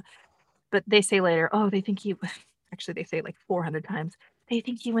mom. But they say later, oh, they think he, actually they say it like 400 times, they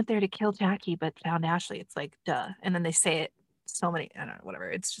think he went there to kill Jackie, but found Ashley. It's like, duh. And then they say it so many, I don't know, whatever.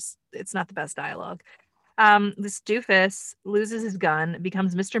 It's not the best dialogue. This doofus loses his gun,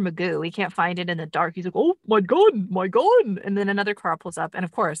 becomes Mr. Magoo. He can't find it in the dark. He's like, oh, my gun. And then another car pulls up. And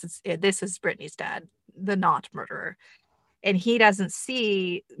of course, this is Brittany's dad, the not murderer. And he doesn't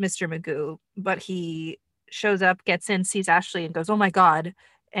see Mr. Magoo, but he shows up, gets in, sees Ashley, and goes, oh my God,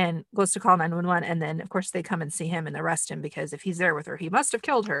 and goes to call 911. And then, of course, they come and see him and arrest him, because if he's there with her, he must have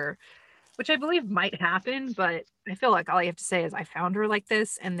killed her, which I believe might happen. But I feel like all you have to say is, I found her like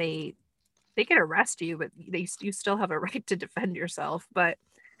this, and they can arrest you, but you still have a right to defend yourself. But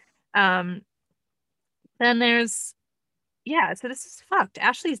then there's, so this is fucked.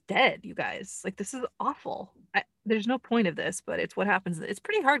 Ashley's dead, you guys. Like, this is awful. There's no point of this, but it's what happens. It's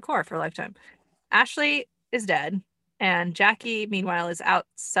pretty hardcore for Lifetime. Ashley is dead, and Jackie, meanwhile, is out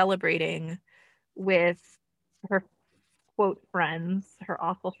celebrating with her quote friends, her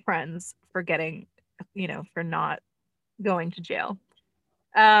awful friends, for getting, for not going to jail.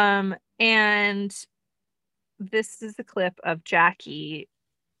 And this is the clip of Jackie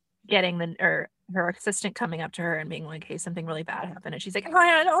getting her assistant coming up to her and being like, hey, something really bad happened. And she's like, oh,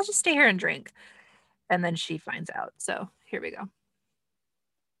 I'll just stay here and drink. And then she finds out. So here we go.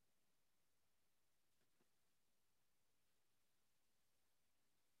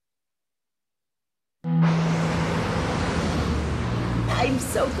 I'm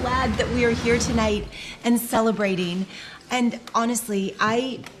so glad that we are here tonight and celebrating. And honestly,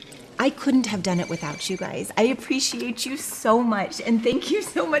 I couldn't have done it without you guys. I appreciate you so much, and thank you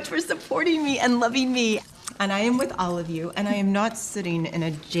so much for supporting me and loving me. And I am with all of you, and I am not sitting in a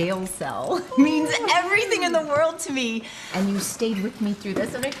jail cell. It means everything in the world to me. And you stayed with me through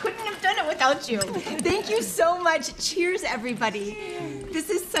this, and I couldn't have done it without you. Thank you so much. Cheers, everybody. This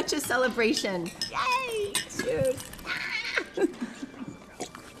is such a celebration. Yay! Cheers.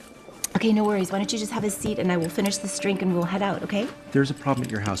 Okay, no worries. Why don't you just have a seat, and I will finish this drink, and we'll head out, okay? There's a problem at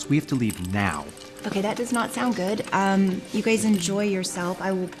your house. We have to leave now. Okay, that does not sound good. You guys enjoy yourself.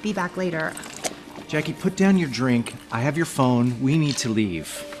 I will be back later. Jackie, put down your drink. I have your phone. We need to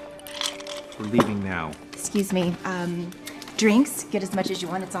leave. We're leaving now. Excuse me. Drinks, get as much as you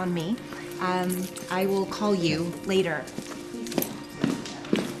want. It's on me. I will call you later.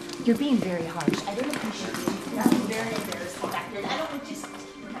 You're being very harsh. I don't appreciate it. That's very embarrassing back then. I don't just...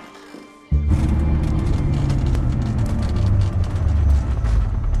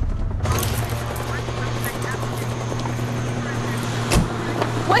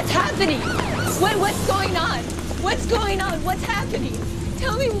 What's happening? What's going on? What's going on? What's happening?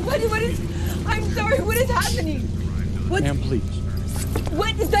 Tell me what is... I'm sorry, what is happening? Ma'am, please.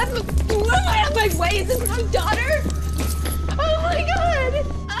 What is that? What am I on my way? Is this my daughter? Oh my god!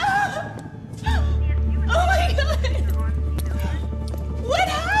 Ah! Oh my god! What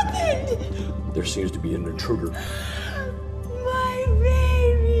happened? There seems to be an intruder. My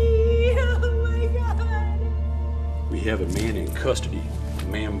baby! Oh my god! We have a man in custody, a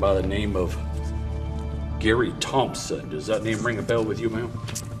man by the name of Gary Thompson. Does that name ring a bell with you, ma'am?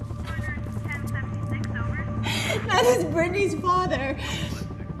 That is Brittany's father.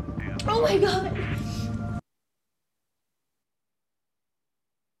 Oh my god.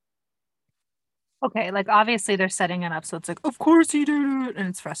 Okay, like obviously they're setting it up, so it's like, of course he did it, and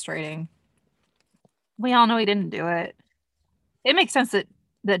it's frustrating. We all know he didn't do it. It makes sense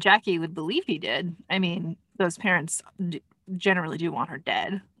that Jackie would believe he did. I mean, those parents generally do want her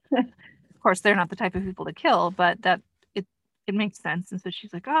dead. Of course, they're not the type of people to kill, but that it makes sense. And so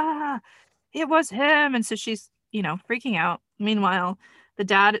she's like, it was him, and so she's freaking out. Meanwhile, the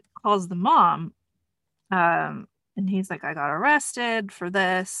dad calls the mom, and he's like, I got arrested for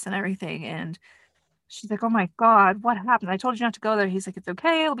this and everything, and she's like, oh my God, what happened? I told you not to go there. He's like, it's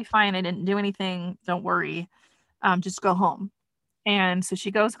okay. It'll be fine. I didn't do anything. Don't worry. Just go home. And so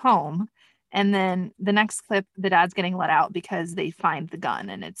she goes home. And then the next clip, the dad's getting let out because they find the gun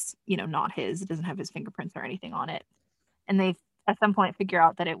and it's, not his. It doesn't have his fingerprints or anything on it. And they, at some point, figure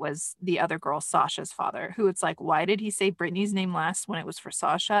out that it was the other girl, Sasha's father, who it's like, why did he say Brittany's name last when it was for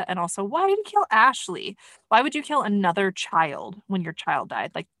Sasha? And also, why did he kill Ashley? Why would you kill another child when your child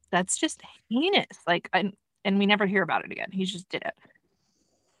died? Like, that's just heinous. Like, and we never hear about it again. He just did it.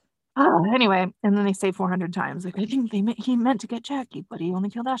 Anyway, and then they say 400 times, like, I think he meant to get Jackie, but he only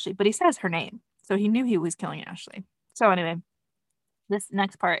killed Ashley. But he says her name, so he knew he was killing Ashley. So anyway, this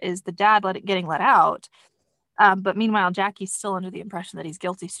next part is the dad getting let out. But meanwhile, Jackie's still under the impression that he's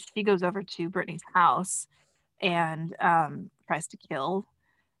guilty, so she goes over to Brittany's house and tries to kill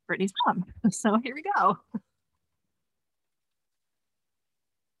Brittany's mom. So here we go.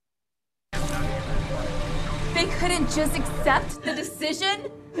 They couldn't just accept the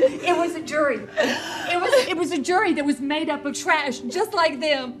decision? It was a jury. It was a jury that was made up of trash, just like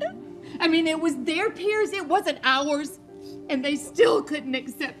them. I mean, it was their peers, it wasn't ours. And they still couldn't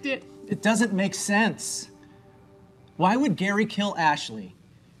accept it. It doesn't make sense. Why would Gary kill Ashley?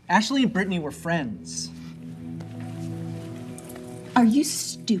 Ashley and Brittany were friends. Are you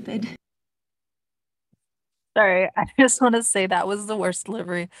stupid? Sorry, I just want to say that was the worst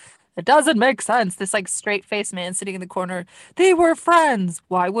delivery. It doesn't make sense. This like straight-faced man sitting in the corner. They were friends.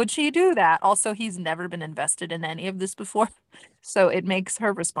 Why would she do that? Also, he's never been invested in any of this before. So it makes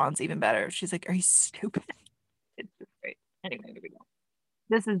her response even better. She's like, are you stupid? It's just great. Anyway, here we go.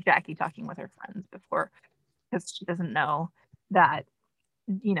 This is Jackie talking with her friends before, because she doesn't know that,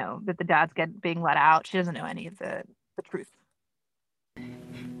 that the dad's being let out. She doesn't know any of the truth.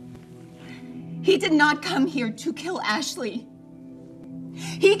 He did not come here to kill Ashley.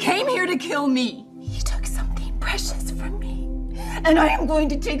 He came here to kill me. He took something precious from me. And I am going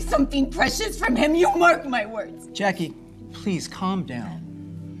to take something precious from him. You mark my words. Jackie, please calm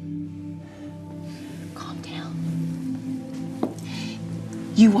down. Calm down.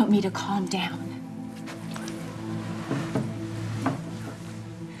 You want me to calm down?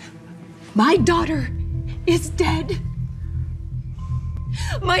 My daughter is dead.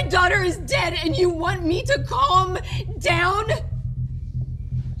 My daughter is dead, and you want me to calm down?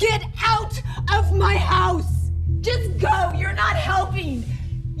 Get out of my house! Just go! You're not helping!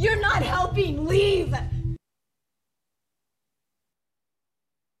 You're not helping! Leave!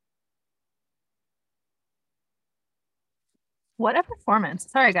 What a performance.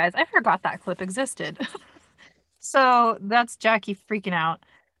 Sorry, guys. I forgot that clip existed. So that's Jackie freaking out.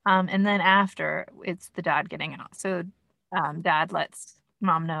 And then after, it's the dad getting out. So dad lets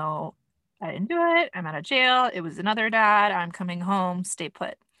mom know, I didn't do it. I'm out of jail. It was another dad. I'm coming home. Stay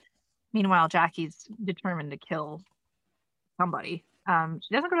put. Meanwhile, Jackie's determined to kill somebody.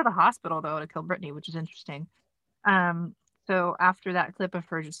 She doesn't go to the hospital, though, to kill Brittany, which is interesting. So after that clip of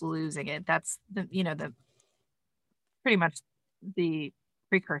her just losing it, that's the pretty much the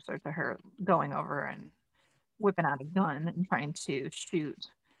precursor to her going over and whipping out a gun and trying to shoot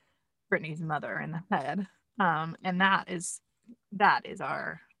Brittany's mother in the head. And that is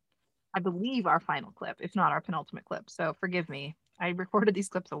our, I believe, our final clip, if not our penultimate clip. So forgive me. I recorded these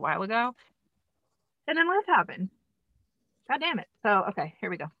clips a while ago, and then life happened. God damn it. So, okay, here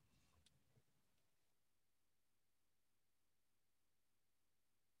we go.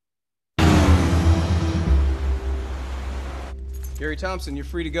 Gary Thompson, you're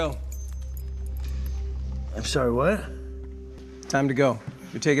free to go. I'm sorry, what? Time to go.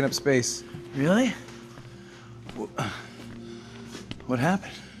 You're taking up space. Really? What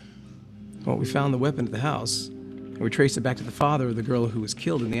happened? Well, we found the weapon at the house, and we traced it back to the father of the girl who was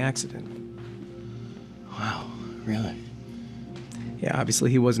killed in the accident. Wow, really? Yeah,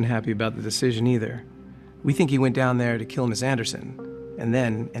 obviously he wasn't happy about the decision either. We think he went down there to kill Miss Anderson, and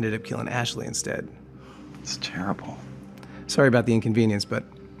then ended up killing Ashley instead. It's terrible. Sorry about the inconvenience, but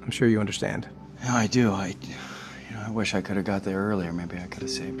I'm sure you understand. Yeah, I do. I wish I could have got there earlier. Maybe I could have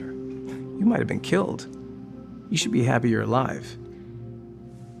saved her. You might have been killed. You should be happy you're alive.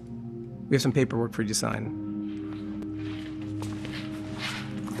 We have some paperwork for you to sign.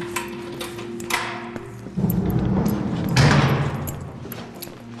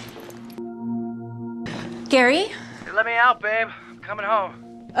 Gary? Hey, let me out, babe. I'm coming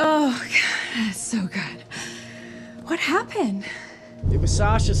home. Oh, God, that's so good. What happened? It was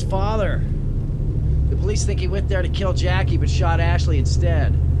Sasha's father. The police think he went there to kill Jackie, but shot Ashley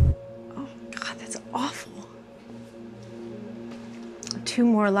instead. Oh, God, that's awful. 2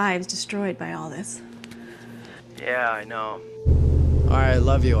 more lives destroyed by all this. Yeah, I know. All right, I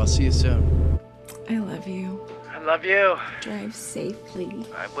love you. I'll see you soon. I love you. I love you. Drive safely.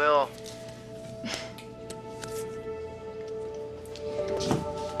 I will.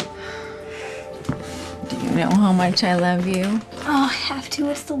 Do you know how much I love you? Oh, I have to.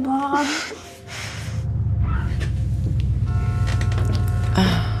 It's the law.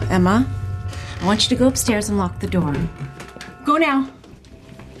 Emma, I want you to go upstairs and lock the door. Go now.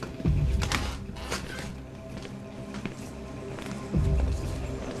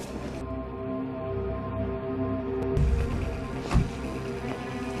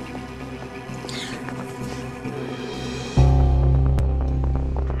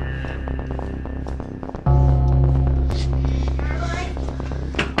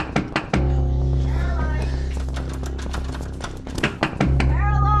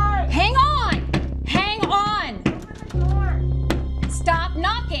 Hang on! Hang on! Stop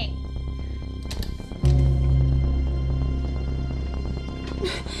knocking!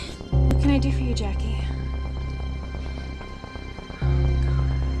 What can I do for you, Jackie?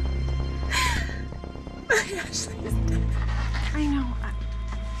 Ashley's dead. I know.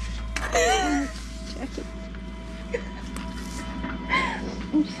 Jackie.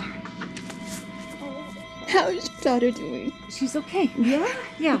 I'm sorry. How is your daughter doing? She's okay. Yeah?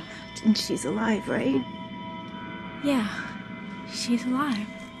 Yeah. And she's alive, right? Yeah. She's alive.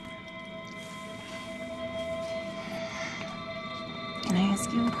 Can I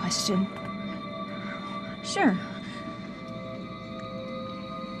ask you a question? Sure.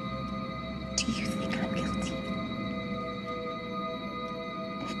 Do you think I'm guilty?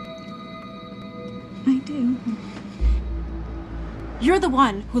 I do. You're the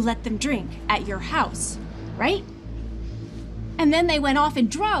one who let them drink at your house, right? And then they went off and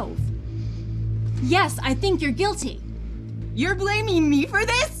drove. Yes, I think you're guilty. You're blaming me for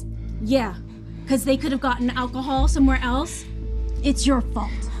this? Yeah, because they could have gotten alcohol somewhere else. It's your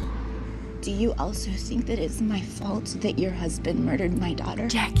fault. Do you also think that it's my fault that your husband murdered my daughter?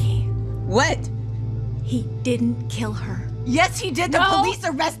 Jackie. What? He didn't kill her. Yes, he did. The police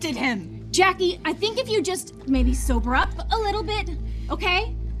arrested him. Jackie, I think if you just maybe sober up a little bit,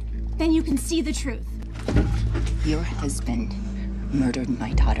 okay? Then you can see the truth. Your husband murdered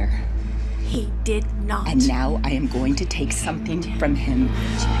my daughter. He did not. And now I am going to take something from him.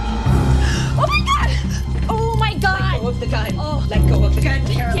 Oh my God! Oh my God! Let go of the gun. Oh. Let go of the gun,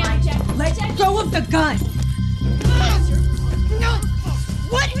 Jackie, Caroline. Jackie, Let Jackie. go of the gun. No!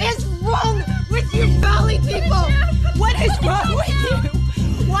 What is wrong with you Valley people? What is wrong with you?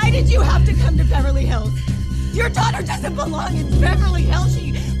 Why did you have to come to Beverly Hills? Your daughter doesn't belong in Beverly Hills.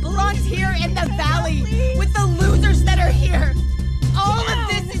 She belongs here in the Valley with the losers that are here. All of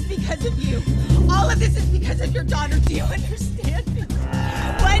this is because of you. All of this is because of your daughter. Do you understand me?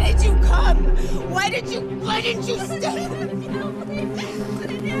 Why did you come? Why didn't you stay?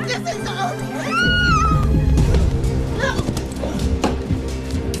 This is all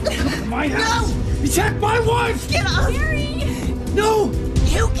My house! You attacked my wife! Get off! Gary! No!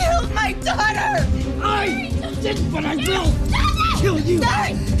 You killed my daughter! I didn't, but I will! Stop it! kill you!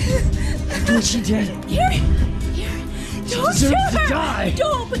 Sorry! Do what she did. Gary! Don't deserves shoot to her! die.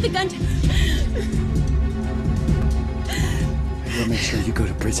 Don't put the gun down. We'll make sure you go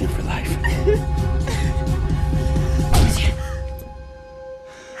to prison for life.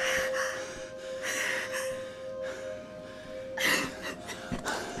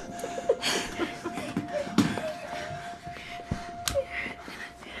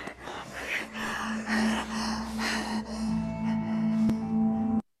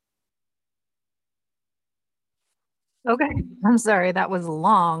 Okay, I'm sorry, that was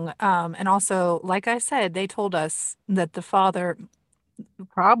long. And also, like I said, they told us that the father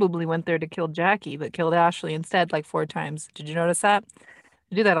probably went there to kill Jackie, but killed Ashley instead like 4 times. Did you notice that?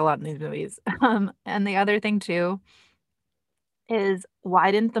 They do that a lot in these movies. And the other thing too is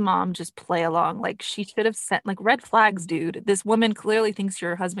why didn't the mom just play along? Like she should have sent like red flags, dude. This woman clearly thinks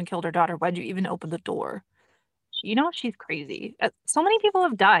your husband killed her daughter. Why'd you even open the door? You know she's crazy. So many people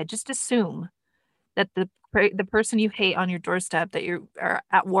have died. Just assume that the person you hate on your doorstep that you are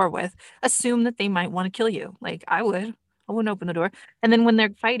at war with, assume that they might want to kill you. Like I would. I wouldn't open the door. And then when they're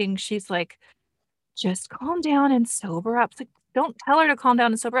fighting, she's like, just calm down and sober up. It's like, don't tell her to calm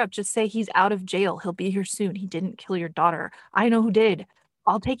down and sober up. Just say he's out of jail. He'll be here soon. He didn't kill your daughter. I know who did.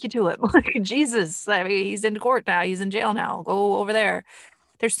 I'll take you to it. Like Jesus. I mean, he's in court now. He's in jail now. Go over there.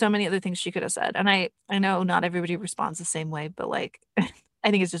 There's so many other things she could have said. And I know not everybody responds the same way, but like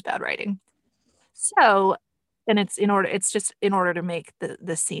I think it's just bad writing. So, and it's just in order to make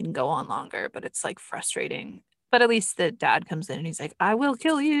the scene go on longer, but it's like frustrating. But at least the dad comes in and he's like, I will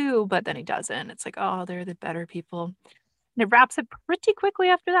kill you. But then he doesn't. It's like, oh, they're the better people. And it wraps up pretty quickly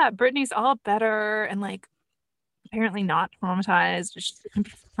after that. Brittany's all better and like apparently not traumatized. She's gonna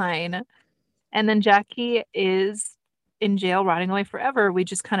be fine. And then Jackie is in jail rotting away forever. We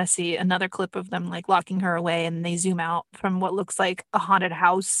just kind of see another clip of them like locking her away and they zoom out from what looks like a haunted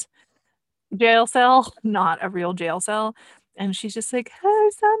house jail cell, not a real jail cell. And she's just like, hey,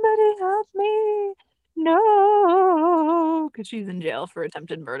 somebody help me. No, because she's in jail for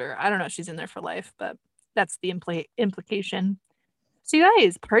attempted murder. I don't know if she's in there for life, but that's the implication. So you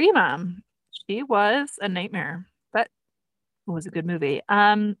guys, Party Mom, she was a nightmare, but it was a good movie.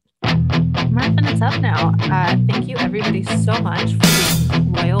 I'm wrapping this up now. Thank you everybody so much for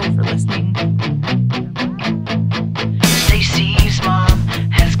being loyal, for listening. Stacy's mom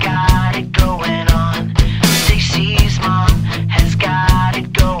has got it going on. Stacy's mom has got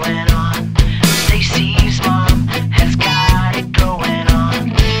it going on. Stacy's mom has got it going on.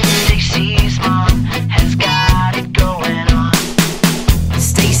 Stacy's mom has got it going on.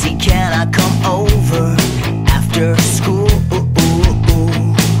 Stacy, can I come over?